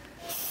right.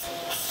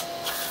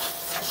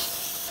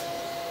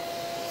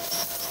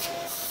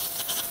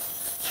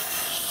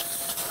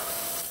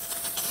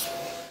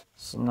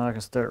 So now I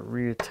can start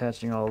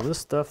reattaching all this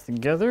stuff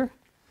together.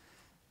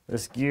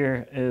 This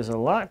gear is a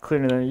lot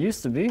cleaner than it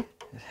used to be. It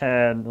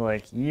had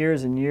like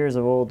years and years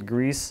of old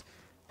grease,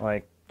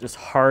 like just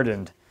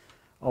hardened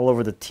all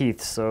over the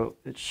teeth. So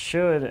it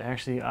should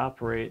actually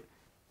operate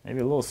maybe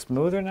a little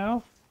smoother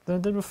now than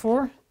it did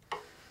before,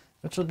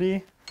 which will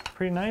be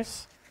pretty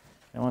nice.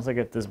 And once I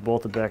get this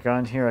bolted back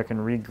on here, I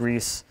can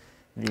re-grease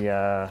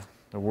the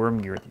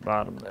worm gear at the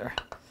bottom there.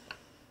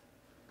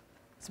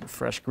 Some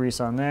fresh grease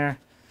on there.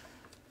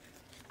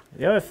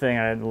 The other thing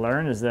I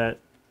learned is that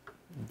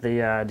the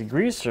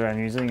degreaser I'm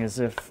using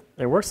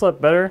it works a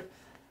lot better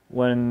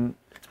when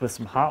it's with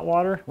some hot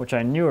water, which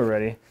I knew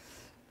already,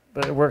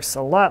 but it works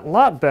a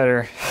lot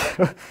better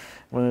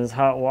when there's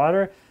hot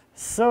water.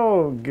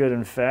 So good,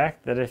 in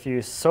fact, that if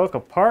you soak a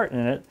part in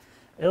it,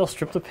 it'll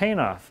strip the paint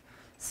off.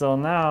 So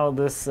now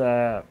this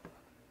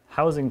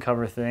housing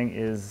cover thing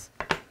is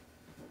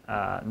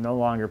no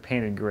longer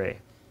painted gray,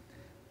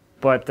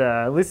 but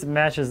at least it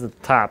matches the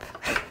top.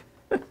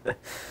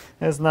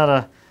 It's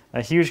not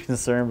a huge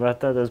concern, but I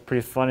thought that was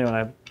pretty funny when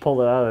I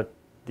pulled it out of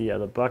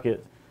the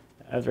bucket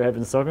after it had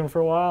been soaking for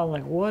a while. I'm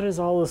like, what is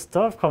all this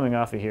stuff coming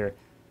off of here?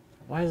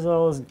 What's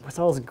all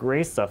this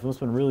gray stuff? It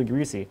must have been really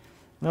greasy.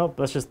 Nope,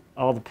 that's just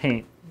all the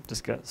paint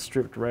just got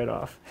stripped right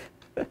off.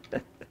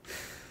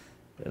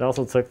 It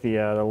also took the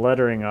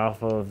lettering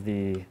off of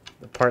the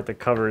part that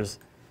covers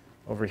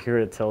over here.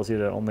 It tells you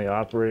to only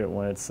operate it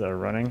when it's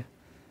running,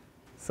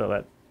 so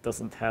that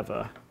doesn't have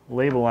a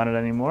label on it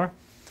anymore.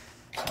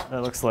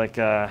 That looks like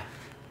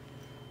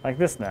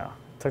this now.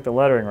 Took the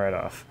lettering right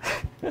off.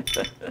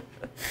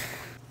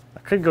 I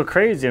could go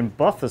crazy and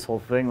buff this whole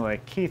thing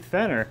like Keith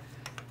Fenner,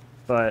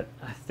 but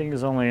I think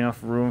there's only enough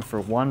room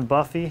for one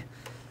Buffy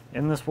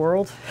in this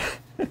world.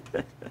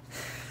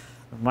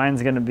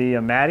 Mine's gonna be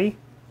a matte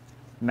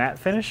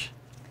finish.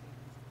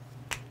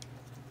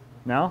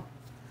 No?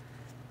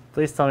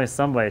 Please tell me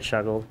somebody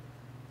chuckled.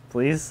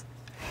 Please?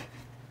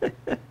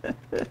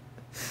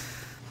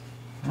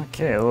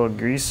 Okay, a little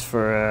grease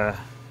for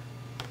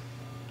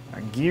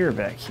our gear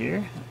back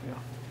here.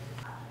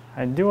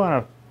 I do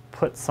want to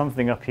put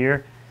something up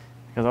here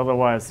because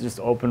otherwise it's just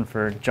open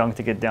for junk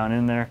to get down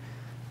in there.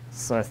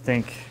 So I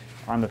think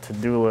on the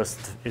to-do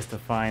list is to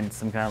find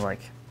some kind of like,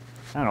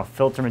 I don't know,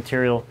 filter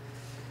material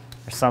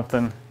or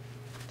something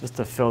just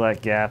to fill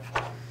that gap.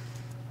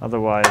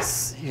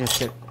 Otherwise you just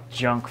get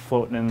junk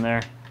floating in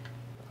there.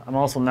 I'm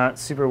also not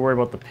super worried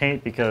about the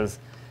paint because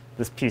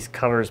this piece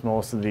covers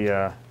most of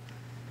the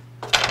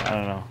I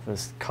don't know,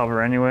 this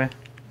cover anyway.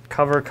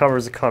 Cover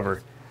covers a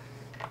cover.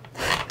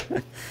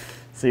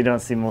 So you don't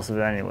see most of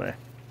it anyway.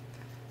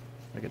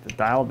 I get the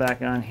dial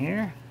back on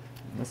here.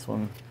 And this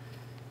one,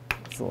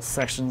 these little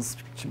sections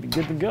should be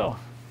good to go.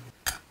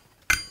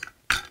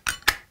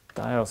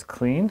 Dial's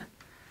clean,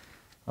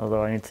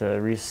 although I need to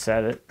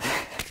reset it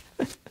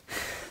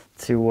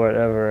to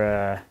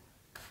whatever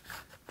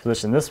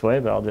position this way,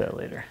 but I'll do that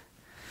later.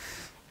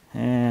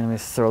 And let me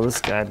throw this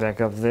guy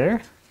back up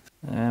there.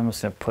 And I'm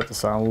just going to put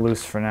this on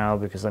loose for now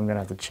because I'm going to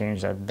have to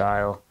change that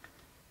dial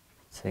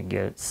to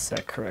get it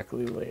set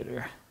correctly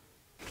later.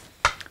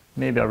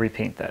 Maybe I'll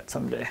repaint that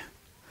someday.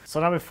 So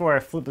now before I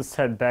flip this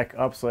head back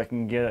up so I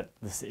can get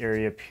this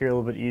area up here a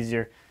little bit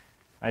easier,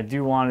 I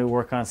do want to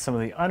work on some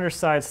of the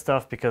underside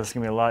stuff because it's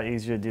going to be a lot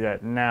easier to do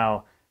that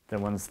now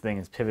than when this thing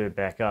is pivoted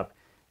back up.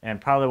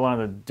 And probably one of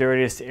the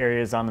dirtiest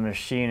areas on the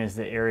machine is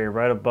the area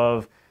right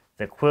above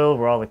the quill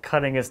where all the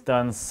cutting is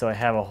done. So I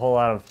have a whole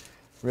lot of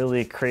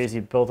really crazy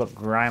built up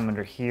grime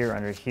under here,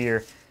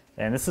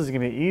 and this is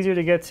going to be easier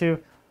to get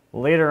to.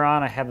 Later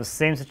on I have the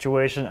same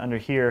situation under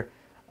here,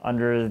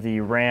 under the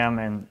ram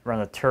and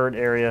around the turret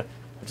area,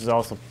 which is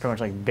also pretty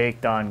much like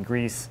baked on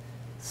grease.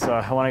 So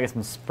I want to get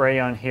some spray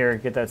on here,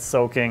 get that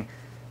soaking,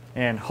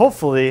 and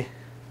hopefully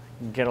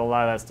get a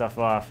lot of that stuff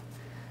off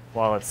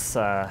while it's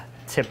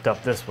tipped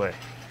up this way.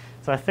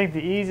 So I think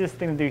the easiest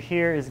thing to do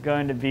here is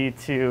going to be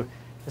to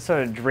just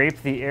sort of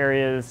drape the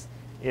areas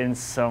in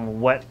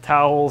some wet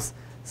towels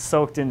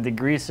soaked in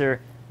degreaser,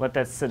 let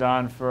that sit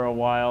on for a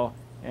while,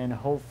 and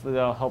hopefully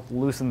that'll help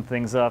loosen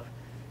things up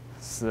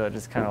so it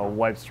just kind of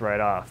wipes right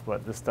off.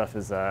 But this stuff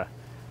is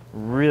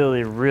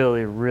really,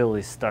 really,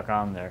 really stuck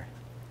on there.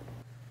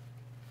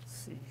 Let's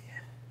see.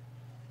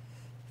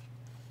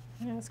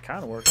 Yeah, it's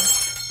kind of working.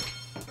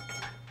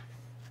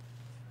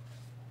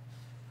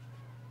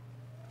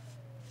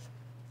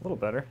 A little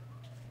better.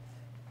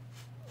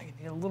 I think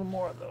I need a little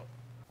more though.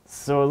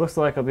 So it looks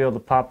like I'll be able to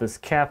pop this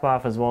cap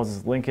off as well as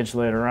this linkage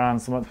later on,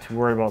 so I'm not too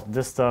worried about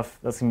this stuff.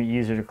 That's going to be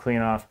easier to clean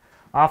off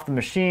the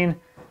machine,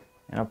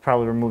 and I'll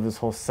probably remove this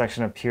whole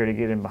section up here to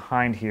get in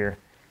behind here.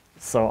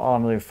 So all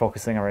I'm really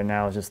focusing on right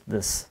now is just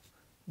this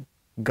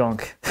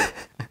gunk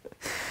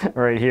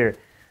right here.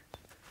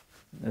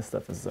 This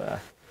stuff is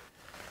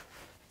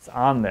it's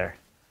on there.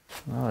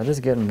 Well, it is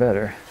getting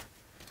better.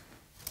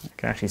 I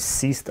can actually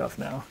see stuff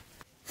now.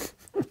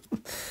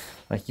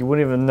 Like you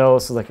wouldn't even know,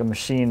 so like a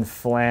machine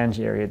flange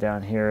area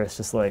down here, it's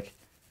just like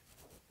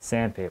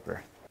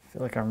sandpaper. I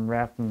feel like I'm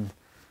wrapping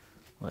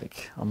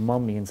like a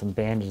mummy in some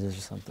bandages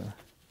or something.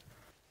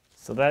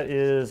 So that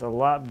is a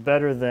lot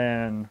better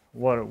than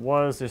what it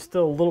was. There's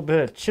still a little bit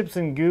of chips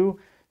and goo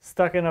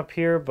stuck in up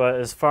here, but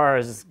as far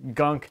as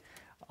gunk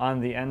on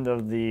the end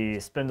of the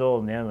spindle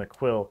and the end of the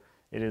quill,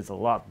 it is a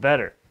lot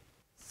better.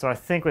 So I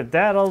think with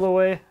that all the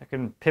way, I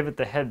can pivot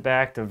the head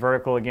back to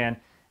vertical again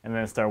and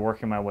then start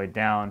working my way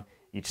down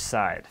each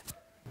side.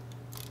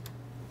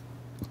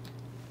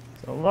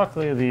 So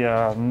luckily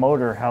the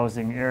motor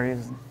housing area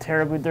isn't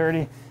terribly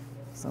dirty,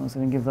 so I'm just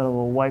going to give that a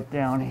little wipe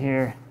down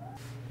here,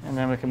 and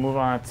then we can move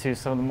on to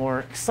some of the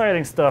more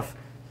exciting stuff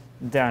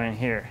down in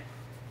here.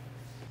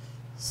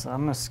 So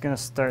I'm just going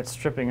to start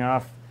stripping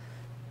off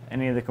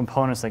any of the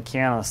components I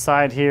can on the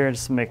side here,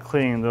 just to make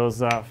cleaning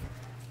those off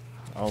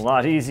a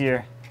lot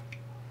easier,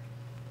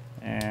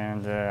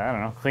 and I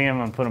don't know, clean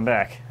them and put them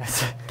back.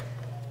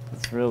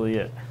 That's really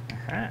it.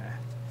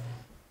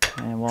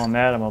 And while I'm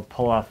at it, I'm going to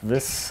pull off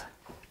this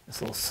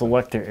little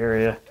selector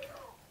area.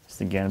 Just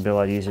again, it'll be a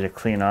lot easier to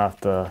clean off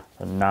the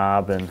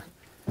knob and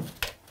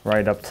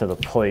right up to the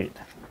plate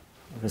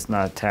if it's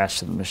not attached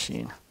to the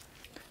machine.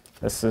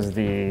 This is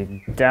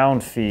the down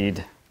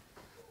feed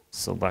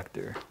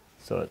selector.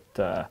 So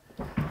it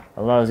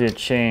allows you to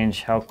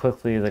change how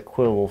quickly the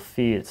quill will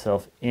feed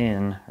itself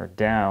in or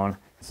down.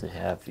 So you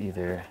have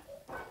either,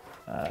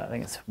 I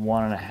think it's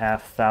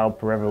 1.5 thou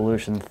per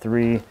revolution,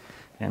 3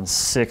 and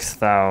 6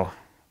 thou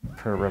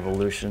per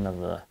revolution of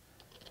the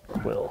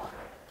quill.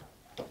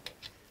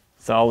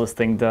 So all this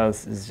thing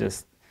does is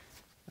just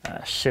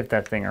shift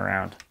that thing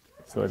around.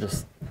 So it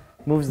just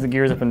moves the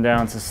gears up and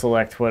down to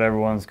select whatever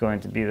one's going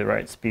to be the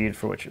right speed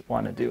for what you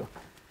want to do.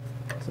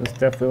 So it's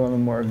definitely one of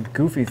the more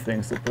goofy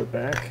things to put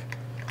back.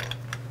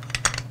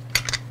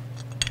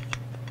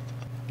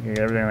 You get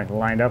everything like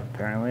lined up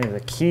apparently. There's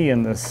a key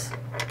in this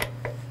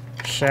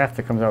shaft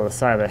that comes out of the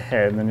side of the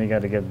head, and then you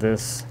got to get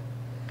this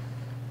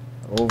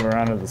over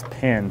onto this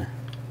pin.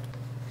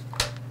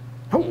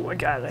 Oh, I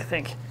got it, I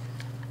think.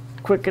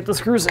 Quick, get the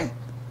screws in.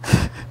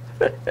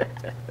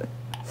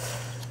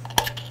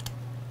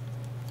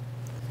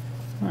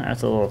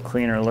 That's a little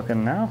cleaner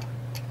looking now.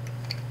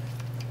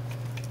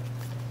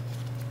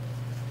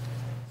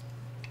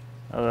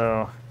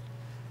 Although,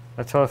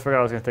 I totally forgot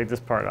I was going to take this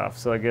part off,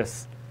 so I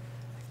guess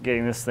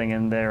getting this thing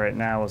in there right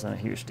now wasn't a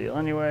huge deal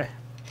anyway,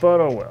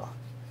 but oh well.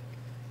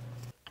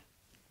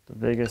 The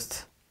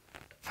biggest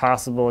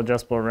possible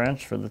adjustable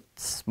wrench for the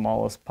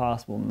smallest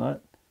possible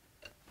nut.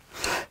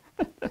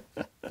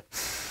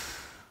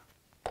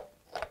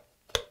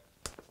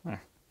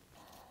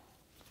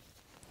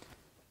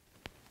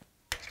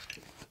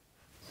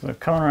 So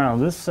coming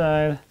around this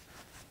side,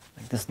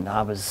 like this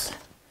knob is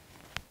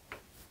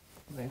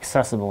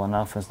accessible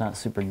enough, it's not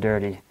super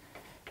dirty.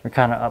 We're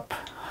kind of up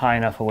high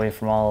enough away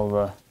from all of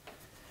the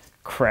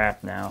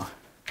crap now.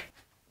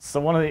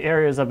 So one of the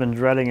areas I've been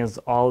dreading is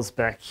all this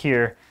back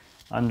here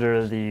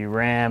under the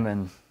ram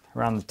and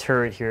around the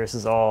turret here. This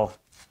is all,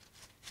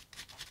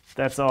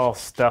 that's all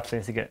stuff that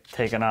needs to get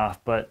taken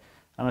off, but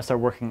I'm gonna start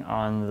working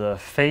on the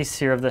face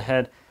here of the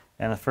head.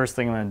 And the first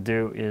thing I'm going to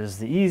do is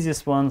the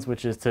easiest ones,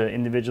 which is to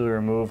individually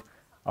remove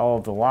all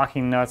of the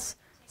locking nuts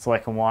so I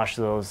can wash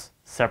those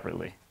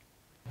separately.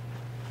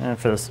 And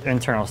for this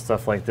internal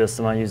stuff like this,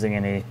 I'm not using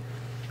any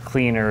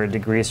cleaner or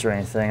degreaser or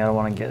anything. I don't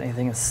want to get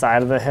anything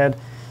inside of the head.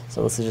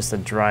 So this is just a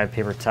dry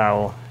paper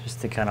towel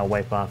just to kind of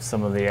wipe off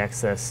some of the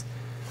excess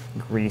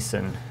grease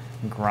and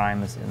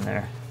grime that's in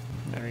there.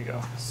 There you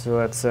go.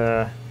 So that's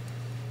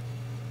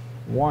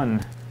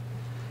one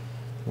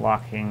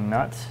locking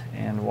nut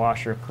and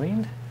washer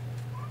cleaned.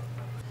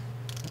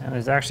 And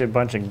there's actually a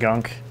bunch of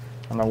gunk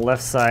on the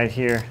left side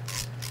here.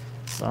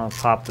 So I'll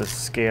pop this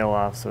scale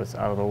off so it's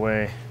out of the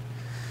way.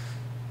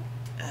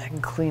 And I can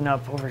clean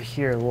up over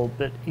here a little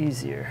bit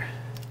easier.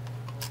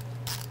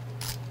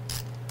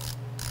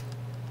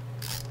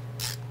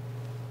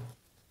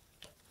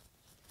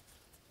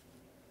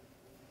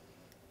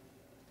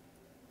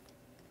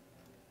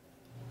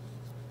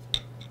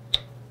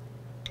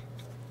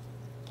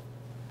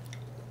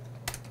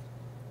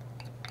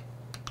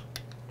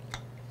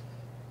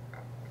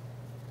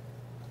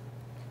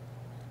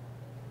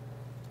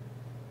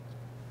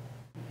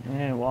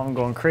 while I'm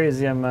going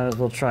crazy, I might as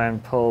well try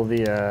and pull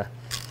the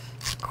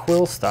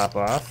quill stop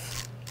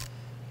off.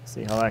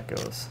 See how that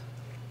goes.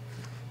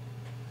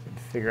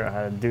 Figure out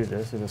how to do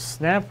this. There's a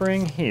snap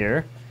ring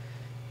here,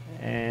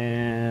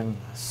 and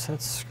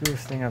let's screw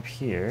thing up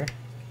here.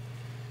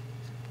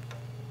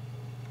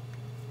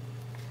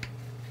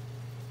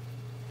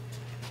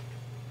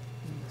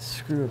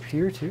 Screw up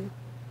here too?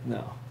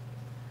 No,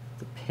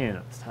 the pin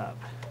up the top.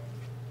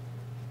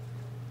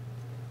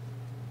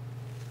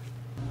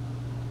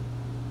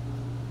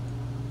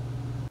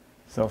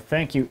 So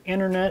thank you,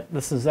 internet.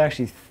 This is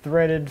actually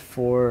threaded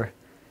for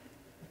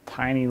a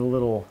tiny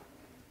little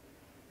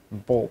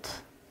bolt.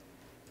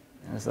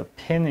 And there's a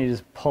pin that you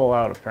just pull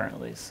out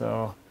apparently.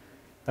 So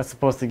that's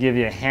supposed to give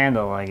you a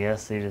handle, I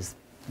guess. So you just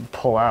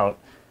pull out.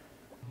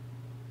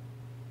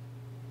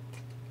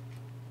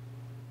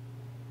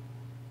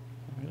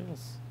 There it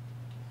is.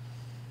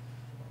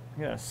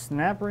 We got a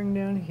snap ring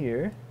down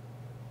here.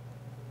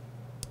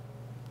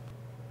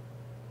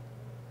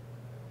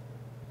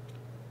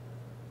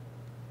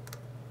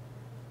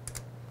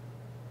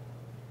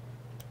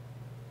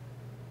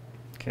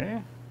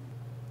 Okay.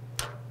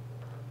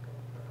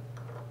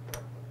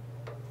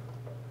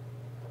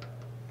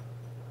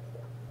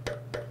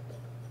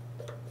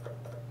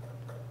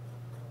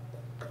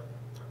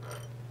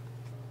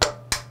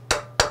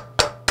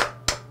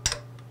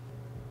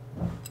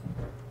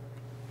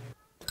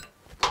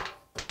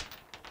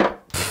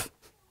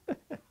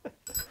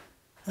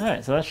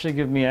 Alright, so that should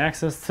give me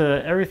access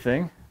to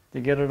everything to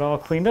get it all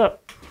cleaned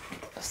up.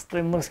 This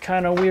thing looks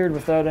kind of weird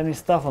without any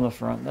stuff on the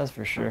front, that's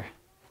for sure.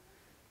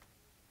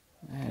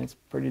 It's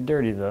pretty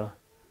dirty though.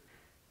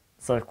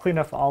 So I've cleaned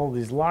off all of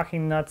these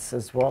locking nuts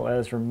as well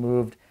as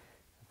removed,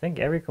 I think,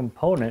 every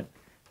component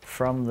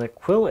from the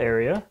quill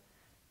area.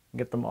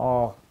 Get them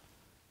all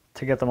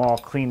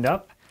cleaned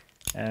up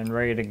and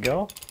ready to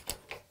go.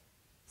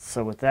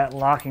 So with that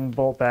locking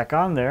bolt back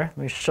on there, let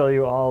me show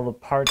you all the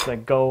parts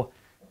that go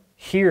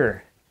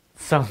here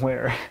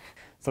somewhere.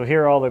 So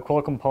here are all the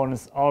quill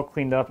components all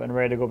cleaned up and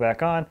ready to go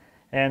back on.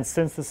 And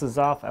since this is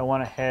off, I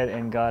went ahead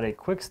and got a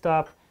quick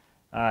stop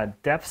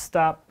depth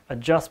stop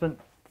adjustment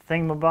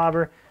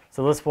thingamabobber.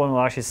 So this one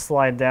will actually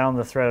slide down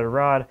the threaded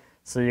rod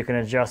so you can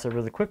adjust it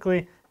really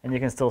quickly and you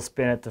can still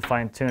spin it to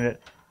fine tune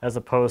it, as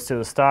opposed to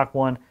the stock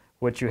one,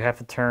 which you have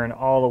to turn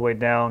all the way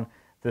down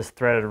this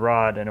threaded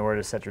rod in order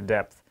to set your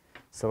depth.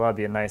 So that'll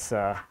be a nice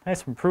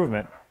nice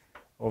improvement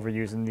over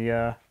using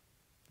the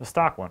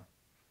stock one.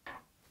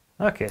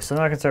 Okay, so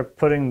now I can start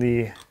putting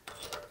the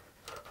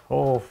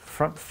whole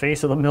front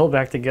face of the mill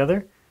back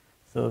together.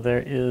 So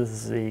there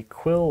is the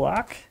quill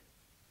lock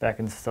back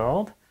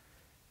installed.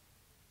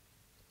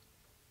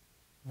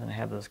 Then I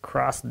have this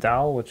cross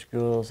dowel which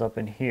goes up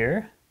in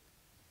here.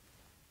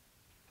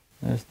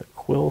 There's the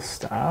quill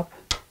stop.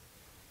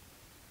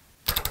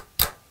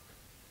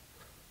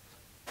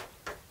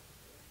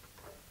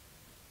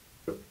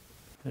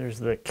 There's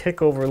the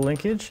kickover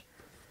linkage.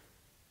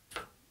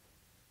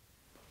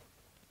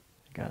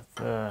 Got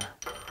the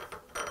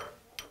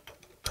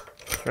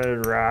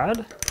threaded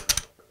rod.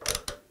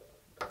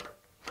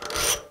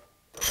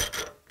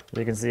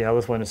 You can see how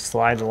this one just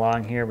slides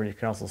along here, but you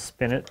can also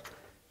spin it.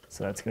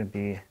 So that's going to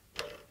be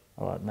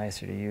a lot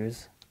nicer to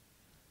use.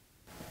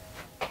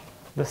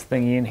 This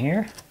thingy in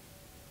here.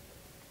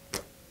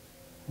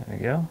 There we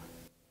go.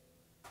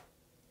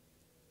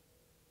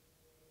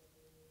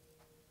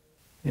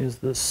 Here's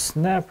the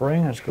snap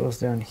ring, which goes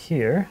down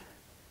here.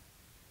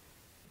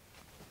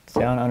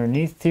 Down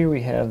underneath here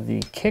we have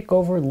the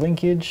kickover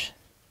linkage.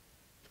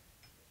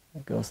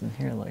 It goes in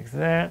here like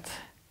that.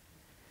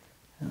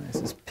 And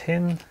there's this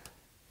pin.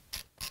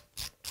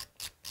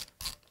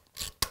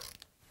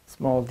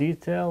 Small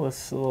detail,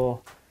 this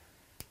little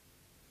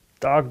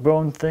dog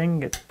bone thing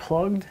gets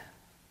plugged.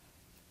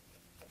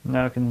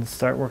 Now I can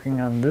start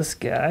working on this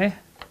guy.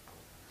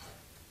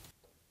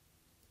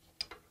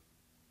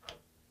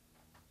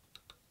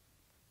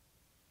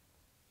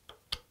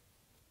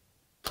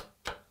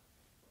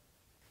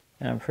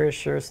 And I'm pretty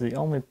sure it's the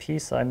only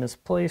piece I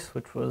misplaced,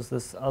 which was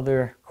this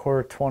other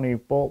quarter 20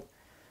 bolt,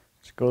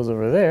 which goes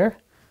over there.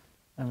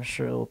 I'm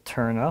sure it'll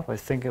turn up. I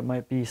think it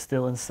might be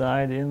still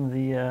inside in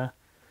the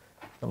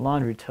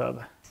laundry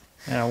tub.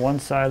 And on one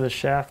side of the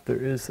shaft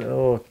there is a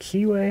little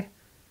keyway.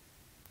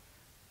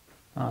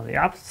 On the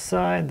opposite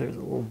side there's a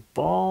little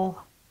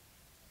ball.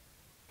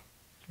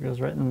 It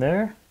goes right in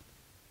there.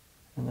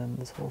 And then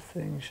this whole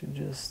thing should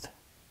just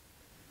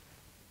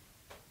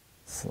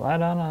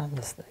slide on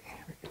this thing.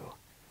 Here we go.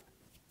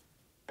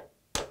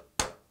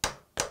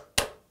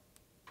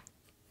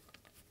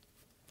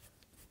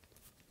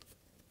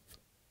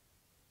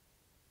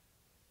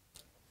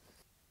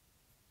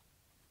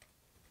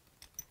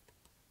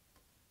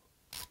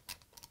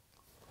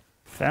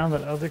 Found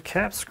that other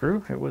cap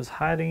screw. It was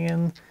hiding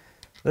in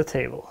the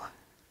table.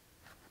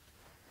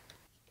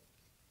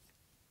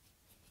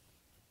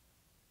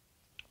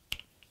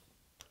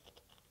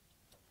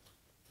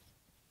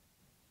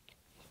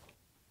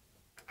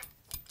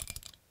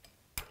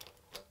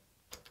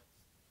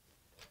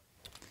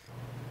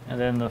 And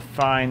then the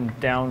fine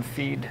down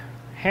feed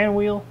hand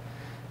wheel,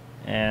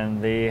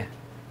 and the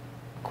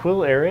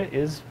quill area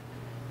is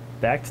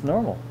back to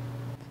normal.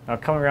 Now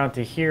coming around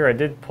to here, I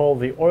did pull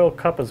the oil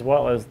cup as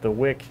well as the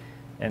wick,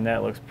 and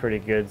that looks pretty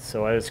good.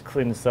 So I just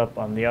cleaned this up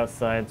on the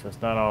outside so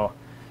it's not all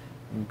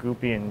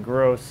goopy and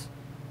gross,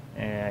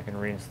 and I can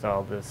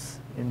reinstall this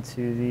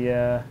into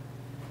the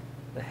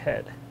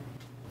head.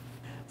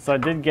 So I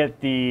did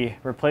get the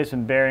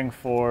replacement bearing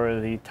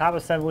for the top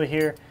assembly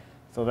here,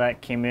 so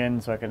that came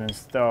in, so I can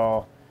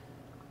install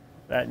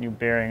that new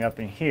bearing up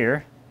in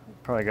here.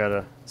 Probably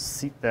gotta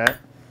seat that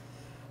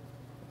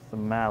with the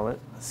mallet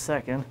in a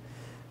second.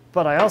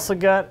 But I also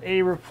got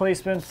a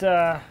replacement,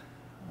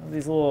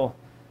 these little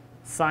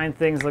sign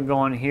things that go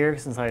on here,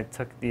 since I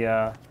took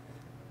the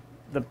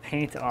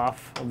paint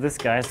off of this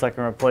guy, so I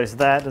can replace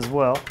that as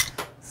well.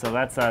 So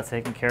that's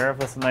taken care of.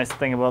 That's the nice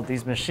thing about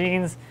these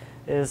machines,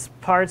 is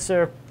parts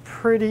are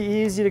pretty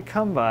easy to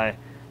come by.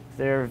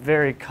 They're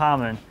very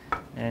common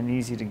and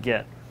easy to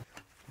get.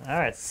 All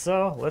right,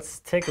 so let's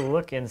take a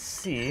look and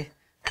see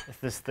if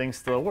this thing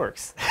still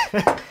works.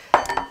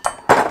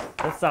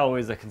 That's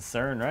always a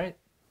concern, right?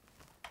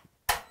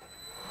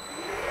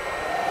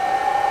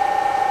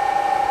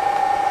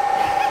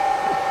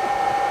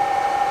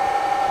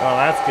 Well,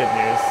 that's good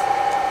news.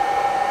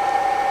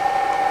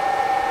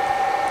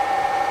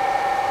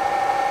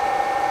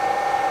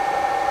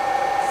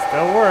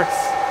 Still works.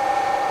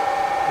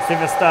 Let's see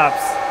if it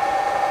stops.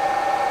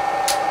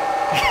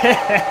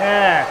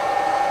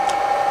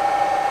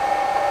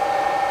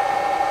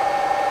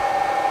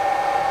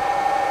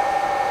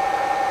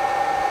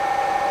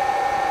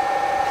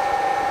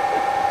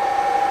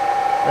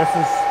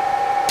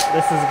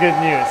 This is good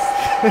news.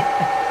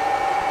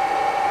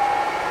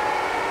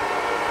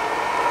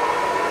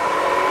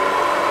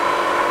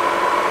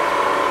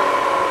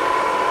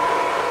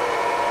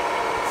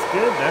 It's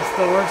good. That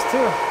still works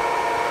too.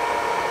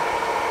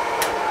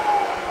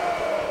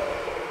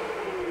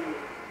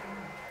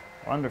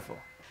 Wonderful.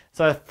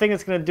 So I think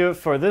it's going to do it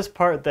for this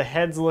part. The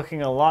head's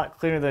looking a lot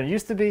cleaner than it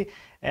used to be,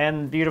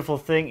 and the beautiful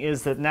thing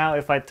is that now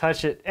if I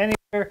touch it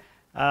anywhere,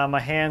 my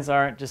hands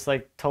aren't just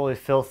like totally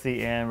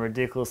filthy and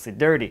ridiculously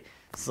dirty.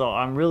 So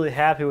I'm really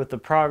happy with the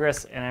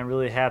progress, and I'm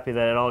really happy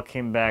that it all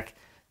came back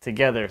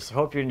together. So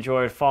hope you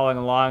enjoyed following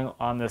along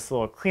on this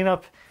little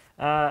cleanup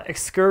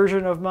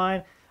excursion of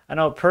mine. I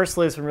know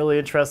personally it's been really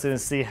interesting to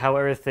see how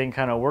everything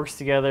kind of works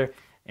together,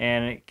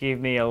 and it gave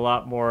me a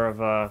lot more of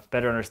a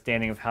better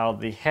understanding of how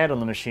the head on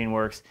the machine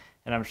works,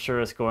 and I'm sure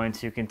it's going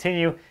to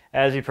continue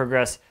as we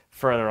progress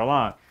further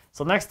along.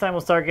 So next time we'll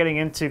start getting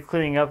into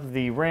cleaning up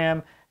the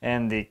ram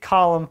and the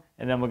column,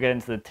 and then we'll get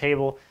into the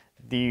table.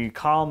 The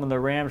column and the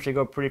ram should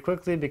go pretty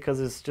quickly because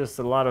it's just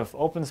a lot of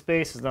open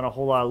space. There's not a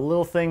whole lot of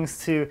little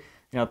things to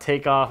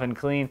take off and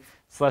clean,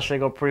 so that should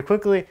go pretty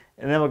quickly.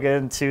 And then we'll get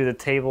into the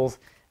tables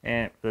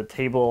and the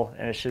table,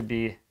 and it should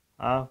be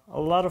a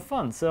lot of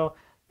fun. So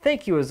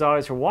thank you as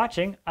always for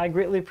watching. I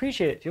greatly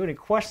appreciate it. If you have any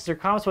questions or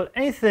comments about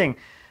anything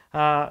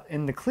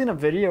in the cleanup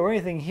video or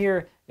anything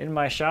here in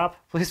my shop,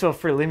 please feel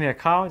free to leave me a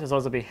comment. As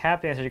always, I'll be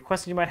happy to answer any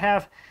questions you might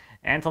have.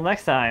 And until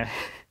next time,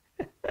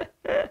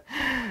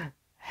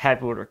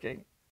 happy woodworking.